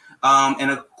 8th.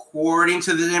 And according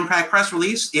to the Impact press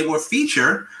release, it will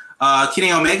feature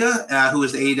Kenny Omega, who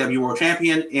is the AEW World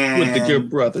Champion. And, with the Good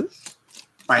Brothers.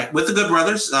 Right. With the Good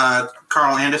Brothers,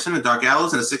 Carl Anderson and Dark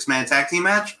Gallows in a 6-man tag team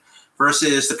match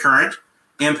versus the current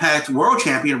Impact World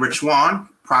Champion, Rich Swann,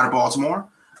 Pride of Baltimore.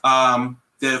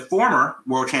 The former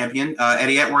world champion,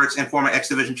 Eddie Edwards, and former X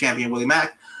Division champion, Willie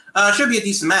Mack. Should be a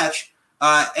decent match.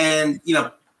 And,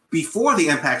 before the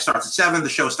Impact starts at 7, the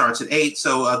show starts at 8.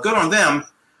 So good on them.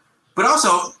 But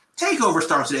also, TakeOver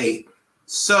starts at 8.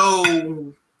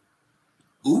 So,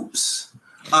 oops.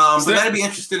 But that'd be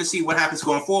interesting to see what happens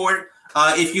going forward.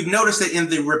 If you've noticed that in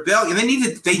the Rebellion,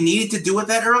 they needed to do it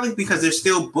that early because they're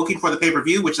still booking for the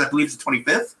pay-per-view, which I believe is the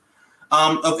 25th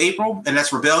of April, and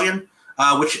that's Rebellion.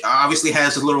 Which obviously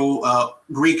has a little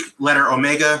Greek letter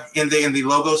Omega in the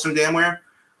logo some damn where,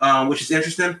 which is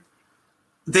interesting.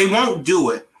 They won't do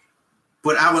it,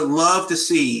 but I would love to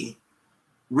see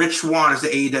Rich Swann as the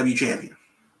AEW champion.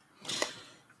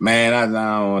 Man, I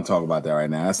don't want to talk about that right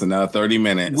now. That's another 30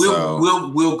 minutes. We'll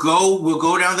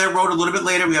go down that road a little bit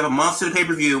later. We have a month to the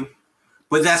pay-per-view,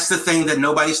 but that's the thing that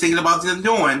nobody's thinking about them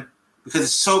doing because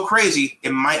it's so crazy. It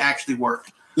might actually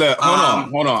work. Look,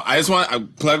 hold on. I just want to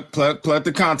plug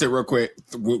the content real quick.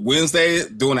 Wednesday,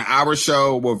 doing an hour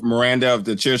show with Miranda of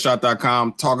the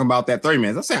Chairshot.com talking about that 30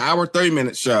 minutes. I said hour,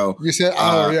 30-minute show. You said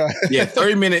hour, yeah. Yeah,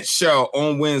 30-minute show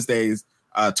on Wednesdays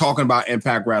talking about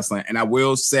Impact Wrestling. And I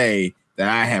will say that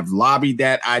I have lobbied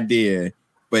that idea,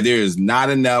 but there is not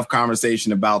enough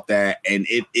conversation about that. And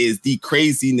it is the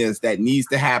craziness that needs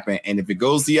to happen. And if it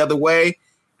goes the other way,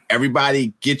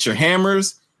 everybody get your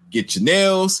hammers, get your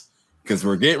nails, because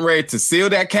we're getting ready to seal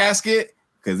that casket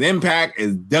because Impact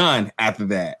is done after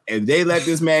that. If they let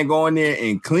this man go in there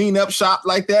and clean up shop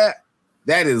like that,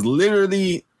 that is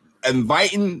literally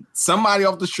inviting somebody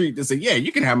off the street to say, yeah,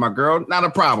 you can have my girl, not a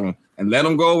problem, and let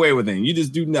them go away with it. You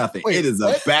just do nothing. Wait, it is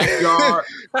a backyard.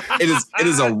 It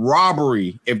is a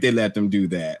robbery if they let them do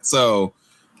that. So,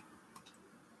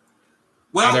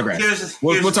 Well,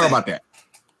 we'll talk about that.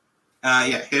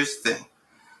 Here's the thing.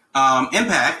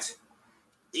 Impact,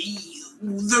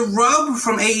 the rub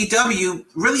from AEW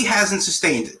really hasn't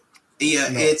sustained it. Yeah,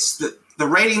 no. It's the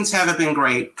ratings haven't been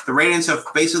great. The ratings have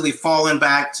basically fallen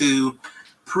back to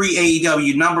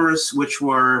pre-AEW numbers, which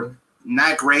were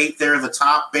not great. They're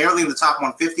barely in the top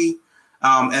 150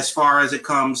 as far as it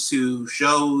comes to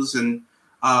shows and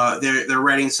their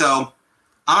ratings. So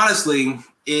honestly,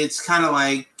 it's kind of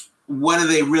like, what are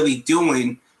they really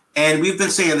doing? And we've been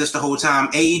saying this the whole time.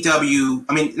 Not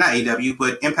AEW,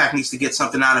 but Impact needs to get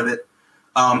something out of it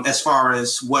as far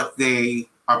as what they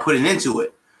are putting into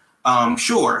it.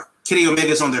 Sure, Kenny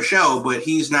Omega's on their show, but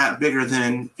he's not bigger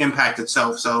than Impact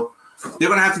itself. So they're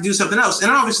going to have to do something else.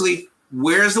 And obviously,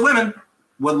 where's the women?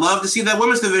 Would love to see that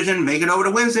women's division make it over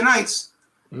to Wednesday nights.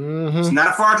 Mm-hmm. It's not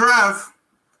a far drive.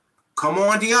 Come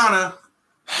on, Deonna.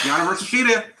 Deonna versus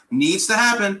Shida needs to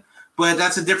happen. But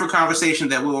that's a different conversation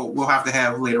that we'll have to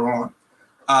have later on.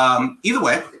 Either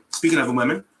way, speaking of the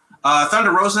women,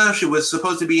 Thunder Rosa, she was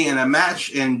supposed to be in a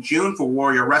match in June for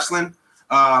Warrior Wrestling.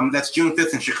 That's June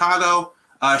 5th in Chicago.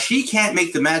 She can't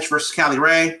make the match versus Callie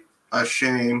Ray. A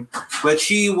shame. But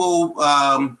she will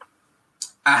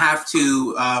have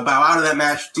to bow out of that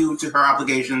match due to her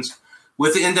obligations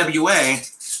with the NWA.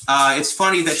 It's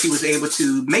funny that she was able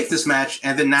to make this match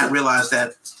and then not realize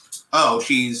that,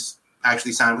 she's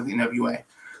actually signed with the NWA.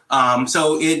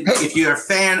 If you're a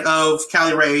fan of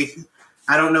Callie Ray,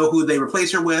 I don't know who they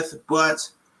replace her with, but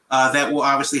that will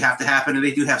obviously have to happen, and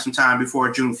they do have some time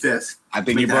before June 5th. I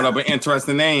think you brought up an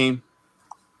interesting name.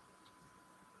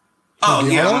 Oh,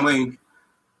 yeah, I mean,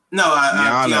 no,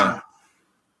 Deonna.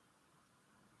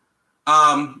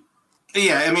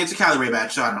 It's a Callie Ray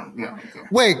match, so I don't care.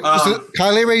 Wait, so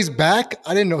Kylie Ray's back?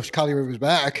 I didn't know Kylie Ray was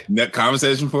back. That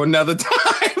conversation for another time.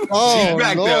 Oh, she's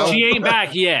back though. She ain't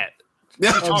back yet.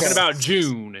 She's talking about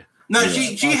June. No,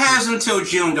 she has until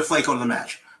June to flake on the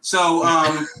match. So,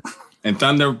 and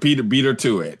Thunder beat her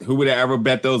to it. Who would have ever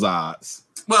bet those odds?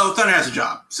 Well, Thunder has a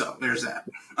job, so there's that.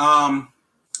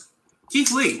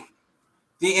 Keith Lee.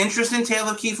 The interesting tale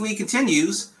of Keith Lee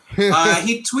continues. He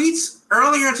tweets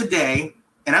earlier today,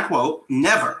 and I quote,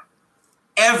 "Never,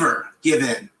 ever give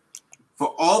in.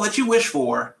 For all that you wish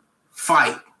for,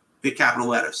 fight." Big capital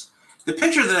letters. The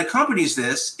picture that accompanies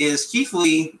this is Keith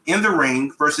Lee in the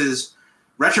ring versus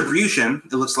Retribution,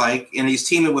 it looks like, and he's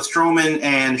teaming with Strowman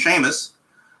and Sheamus.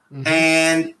 Mm-hmm.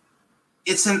 And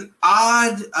it's an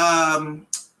odd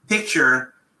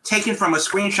picture taken from a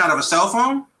screenshot of a cell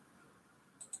phone.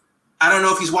 I don't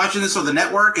know if he's watching this on the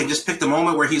network and just picked a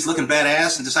moment where he's looking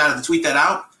badass and decided to tweet that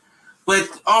out. But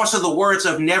also the words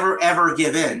of never, ever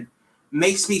give in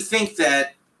makes me think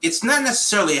that it's not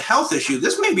necessarily a health issue.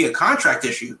 This may be a contract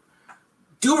issue.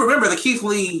 Do remember that Keith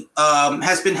Lee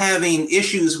has been having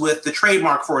issues with the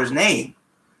trademark for his name.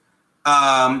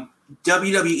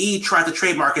 WWE tried to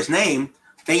trademark his name.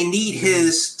 They need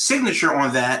his signature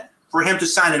on that for him to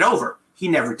sign it over. He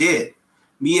never did.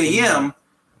 Mia Yim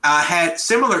had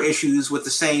similar issues with the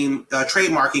same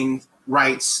trademarking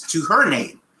rights to her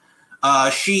name.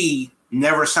 She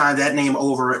never signed that name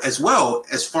over as well,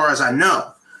 as far as I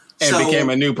know. And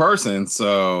became a new person,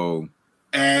 so...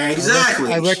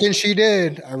 Exactly. I reckon she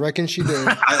did. I see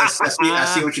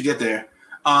what you did there.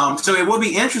 So it will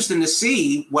be interesting to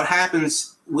see what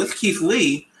happens with Keith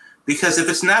Lee, because if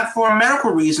it's not for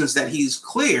medical reasons that he's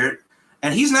cleared,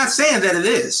 and he's not saying that it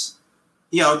is,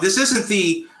 this isn't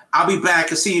the I'll be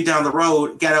back and see you down the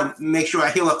road, gotta make sure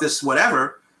I heal up this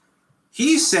whatever.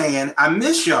 He's saying, I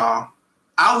miss y'all.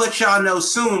 I'll let y'all know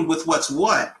soon with what's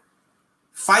what.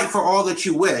 Fight for all that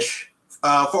you wish.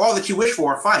 For all that you wish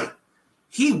for, fight.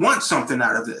 he wants something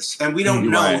out of this, and we don't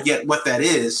know yet what that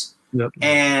is. Yep.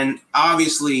 And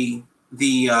obviously,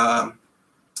 the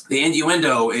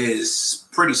innuendo is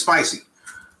pretty spicy.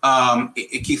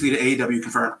 Keith Lee to AEW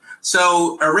confirmed.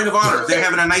 So, Ring of Honor, they're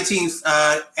having a 19th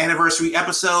anniversary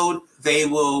episode. They're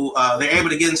able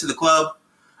to get into the club.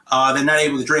 They're not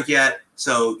able to drink yet,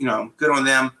 so good on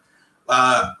them.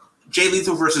 Jay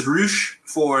Lethal versus Roosh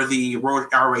for the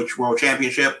ROH World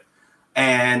Championship,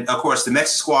 and of course the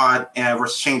Mexican Squad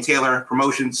versus Shane Taylor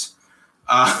Promotions,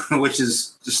 which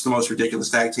is just the most ridiculous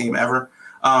tag team ever.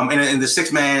 And in the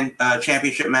 6-man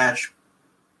championship match,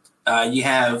 you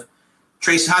have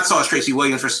Hot Sauce Tracy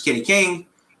Williams versus Kenny King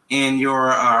in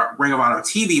your Ring of Honor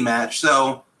TV match.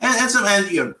 So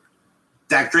and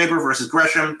Dak Draper versus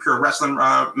Gresham Pure Wrestling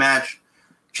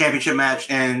championship match,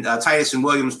 and Titus and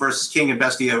Williams versus King and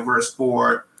Bestia versus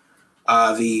for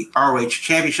the ROH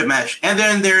championship match. And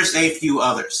then there's a few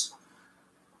others.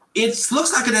 It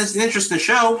looks like it's an interesting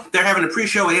show. They're having a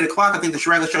pre-show at 8 o'clock. I think the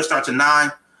regular show starts at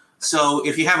 9. So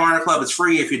if you have Honor Club, it's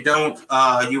free. If you don't,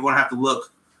 you're going to have to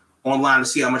look online to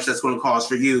see how much that's going to cost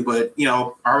for you. But,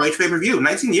 ROH pay-per-view,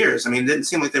 19 years. I mean, it didn't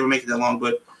seem like they were making that long,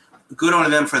 but good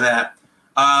on them for that.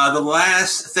 The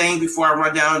last thing before I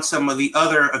run down some of the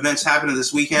other events happening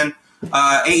this weekend,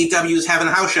 AEW is having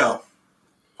a house show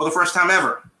for the first time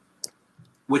ever,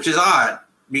 which is odd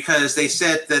because they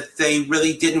said that they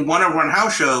really didn't want to run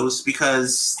house shows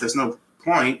because there's no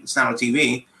point. It's not on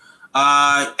TV.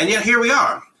 And yet here we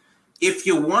are. If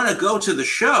you want to go to the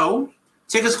show,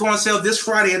 tickets go on sale this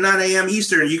Friday at 9 a.m.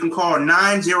 Eastern. You can call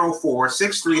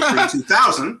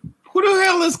 904-633-2000. Who the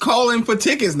hell is calling for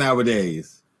tickets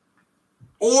nowadays?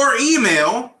 Or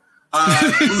email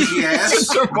bougie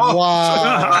ass.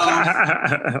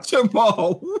 Wow.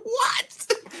 Jamal, what?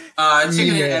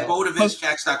 Ticket at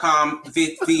boldeventjacks.com.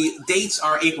 The dates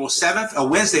are April 7th, a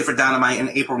Wednesday for Dynamite, and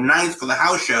April 9th for the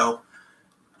house show.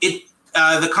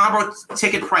 The combo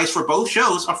ticket price for both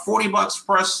shows are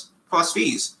 $40 plus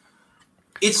fees.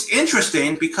 It's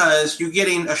interesting because you're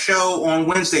getting a show on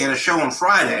Wednesday and a show on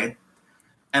Friday.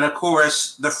 And of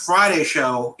course, the Friday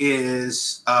show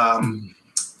is that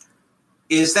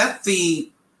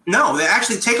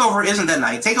actually TakeOver isn't that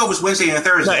night. TakeOver is Wednesday and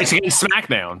Thursday. No, it's against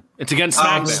SmackDown.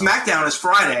 SmackDown is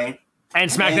Friday.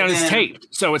 And SmackDown is taped,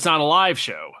 so it's not a live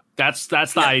show. That's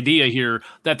the idea here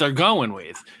that they're going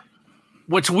with.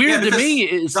 What's weird to me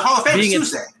is the Hall of Fame is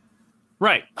Tuesday.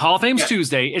 Right. Hall of Fame's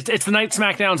Tuesday. It's the night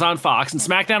SmackDown's on Fox, and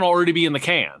SmackDown will already be in the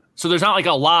can. So there's not like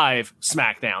a live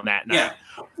SmackDown that night. Yeah.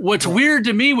 What's weird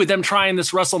to me with them trying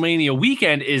this WrestleMania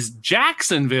weekend is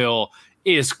Jacksonville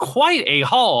is quite a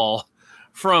haul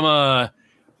from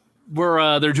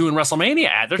where they're doing WrestleMania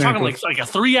at. They're talking like a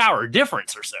 3-hour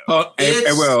difference or so. Well,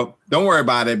 don't worry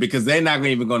about it because they're not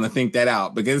even going to think that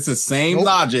out because it's the same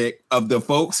logic of the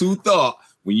folks who thought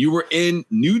when you were in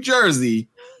New Jersey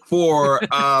for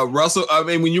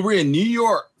when you were in New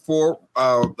York for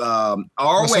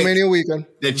WrestleMania weekend,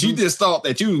 that you just thought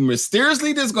that you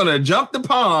mysteriously just going to jump the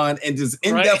pond and just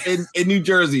end up in New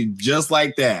Jersey just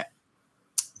like that.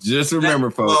 Just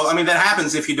remember, folks. Well, I mean, that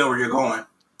happens if you know where you're going.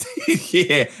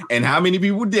 Yeah, and how many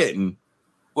people didn't?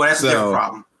 Well, that's a different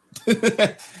problem.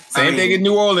 Same thing in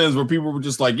New Orleans where people were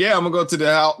just like, yeah, I'm going to go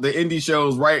to the indie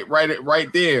shows right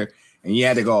there. And you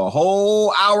had to go a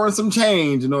whole hour and some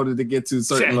change in order to get to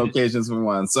certain locations from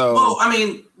one. So, well, I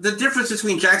mean, the difference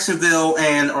between Jacksonville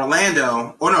and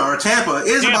Orlando, or Tampa,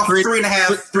 is about three and a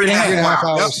half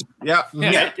hours. Yeah,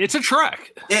 it's a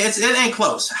trek. It ain't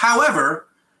close. However,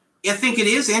 I think it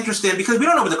is interesting because we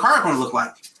don't know what the card going to look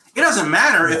like. It doesn't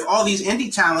matter if all these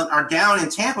indie talent are down in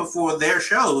Tampa for their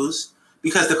shows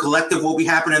because the collective will be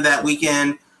happening that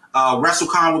weekend.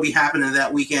 WrestleCon will be happening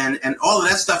that weekend, and all of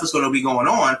that stuff is going to be going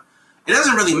on. It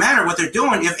doesn't really matter what they're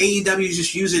doing if AEW is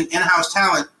just using in-house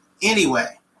talent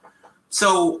anyway.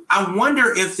 So I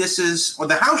wonder if this is, or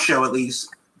the house show at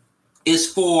least,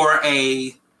 is for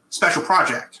a special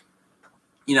project.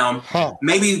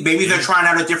 Maybe they're trying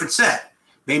out a different set.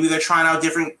 Maybe they're trying out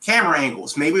different camera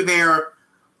angles. Maybe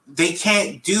they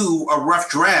can't do a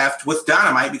rough draft with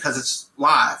Dynamite because it's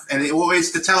live and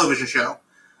it's the television show.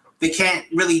 They can't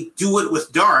really do it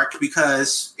with Dark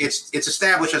because it's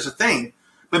established as a thing.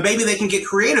 But maybe they can get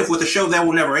creative with a show that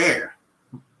will never air.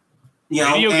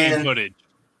 Video game footage.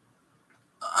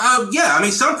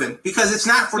 Something because it's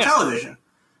not for television.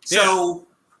 So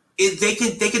they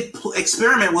could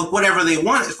experiment with whatever they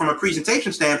want from a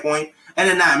presentation standpoint, and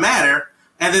it not matter.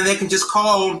 And then they can just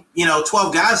call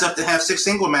 12 guys up to have 6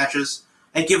 single matches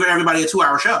and give everybody a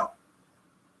 2-hour show.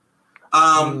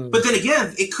 But then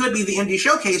again, it could be the indie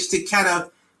showcase to kind of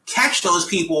catch those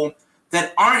people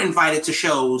that aren't invited to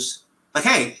shows. Like,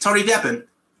 hey, Tony Deppen,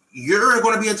 you're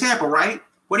going to be in Tampa, right?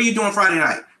 What are you doing Friday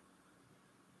night?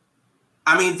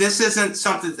 I mean, this isn't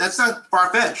something that's not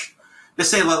far-fetched to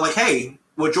say like, hey,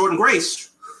 well, Jordan Grace,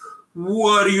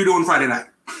 what are you doing Friday night?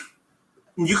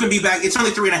 You can be back. It's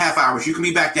only 3.5 hours. You can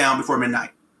be back down before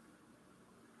midnight.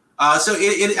 So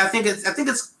I think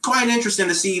it's quite interesting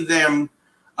to see them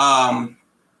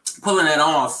pulling that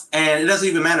off, and it doesn't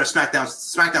even matter.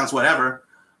 SmackDown's whatever,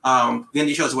 the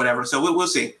indie shows whatever. So we'll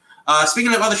see.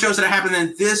 Speaking of other shows that are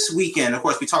happening this weekend, of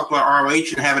course, we talked about ROH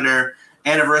and having their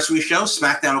anniversary show.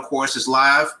 SmackDown, of course, is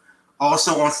live.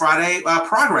 Also on Friday,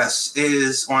 Progress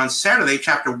is on Saturday,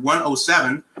 Chapter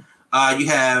 107. You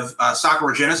have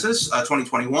Sakura Genesis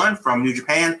 2021 from New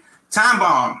Japan. Time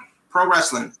Bomb Pro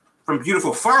Wrestling from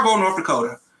beautiful Fargo, North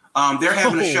Dakota. They're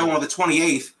having a show on the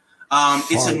 28th.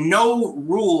 It's a no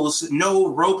rules, no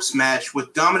ropes match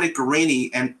with Dominic Guarini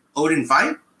and Odin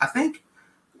Vite, I think.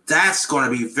 That's going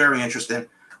to be very interesting.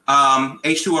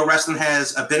 H2O Wrestling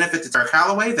has a benefit to Derek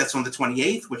Holloway. That's on the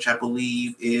 28th, which I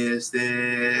believe is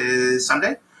this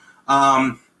Sunday.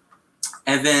 And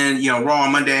then, Raw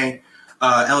on Monday,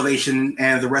 Elevation,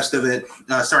 and the rest of it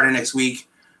starting next week.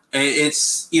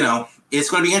 It's going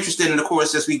to be interesting. And, of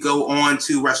course, as we go on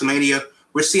to WrestleMania,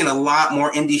 we're seeing a lot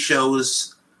more indie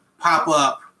shows pop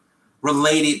up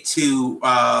related to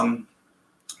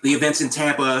the events in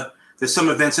Tampa. There's some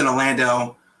events in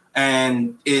Orlando.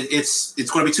 And it's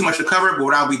going to be too much to cover. But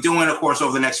what I'll be doing, of course,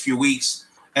 over the next few weeks,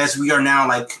 as we are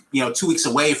now 2 weeks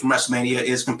away from WrestleMania,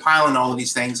 is compiling all of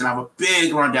these things. And I have a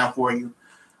big rundown for you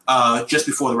just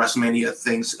before the WrestleMania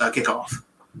things kick off.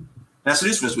 That's the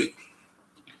news for this week.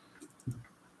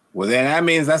 Well, then that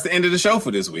means that's the end of the show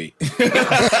for this week. Y'all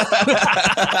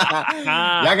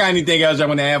got anything else y'all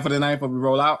want to add for the night before we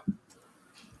roll out?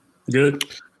 Good.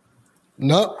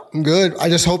 No, I'm good. I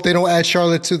just hope they don't add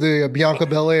Charlotte to the Bianca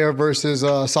Belair versus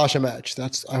Sasha match.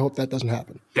 I hope that doesn't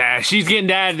happen. Yeah, she's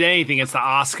getting added to anything. It's the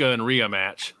Asuka and Rhea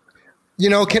match.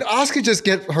 Can Asuka just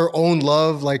get her own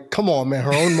love? Like, come on, man.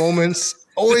 Her own moments.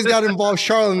 Always got to involve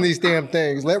Charlotte in these damn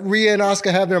things. Let Rhea and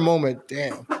Asuka have their moment.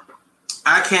 Damn.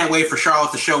 I can't wait for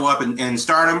Charlotte to show up and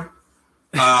Stardom.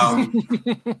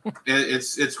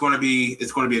 It's going to be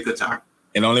a good time.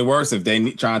 It only works if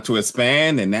they trying to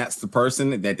expand, and that's the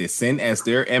person that they send as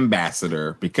their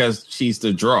ambassador because she's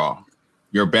the draw.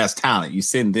 Your best talent, you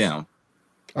send them.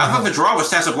 I thought the draw was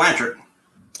Tessa Blanchard.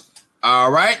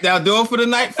 All right, that'll do it for the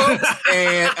night, folks,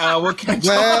 and we'll catch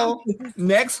y'all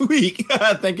next week.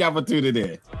 Thank y'all for tuning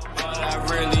in.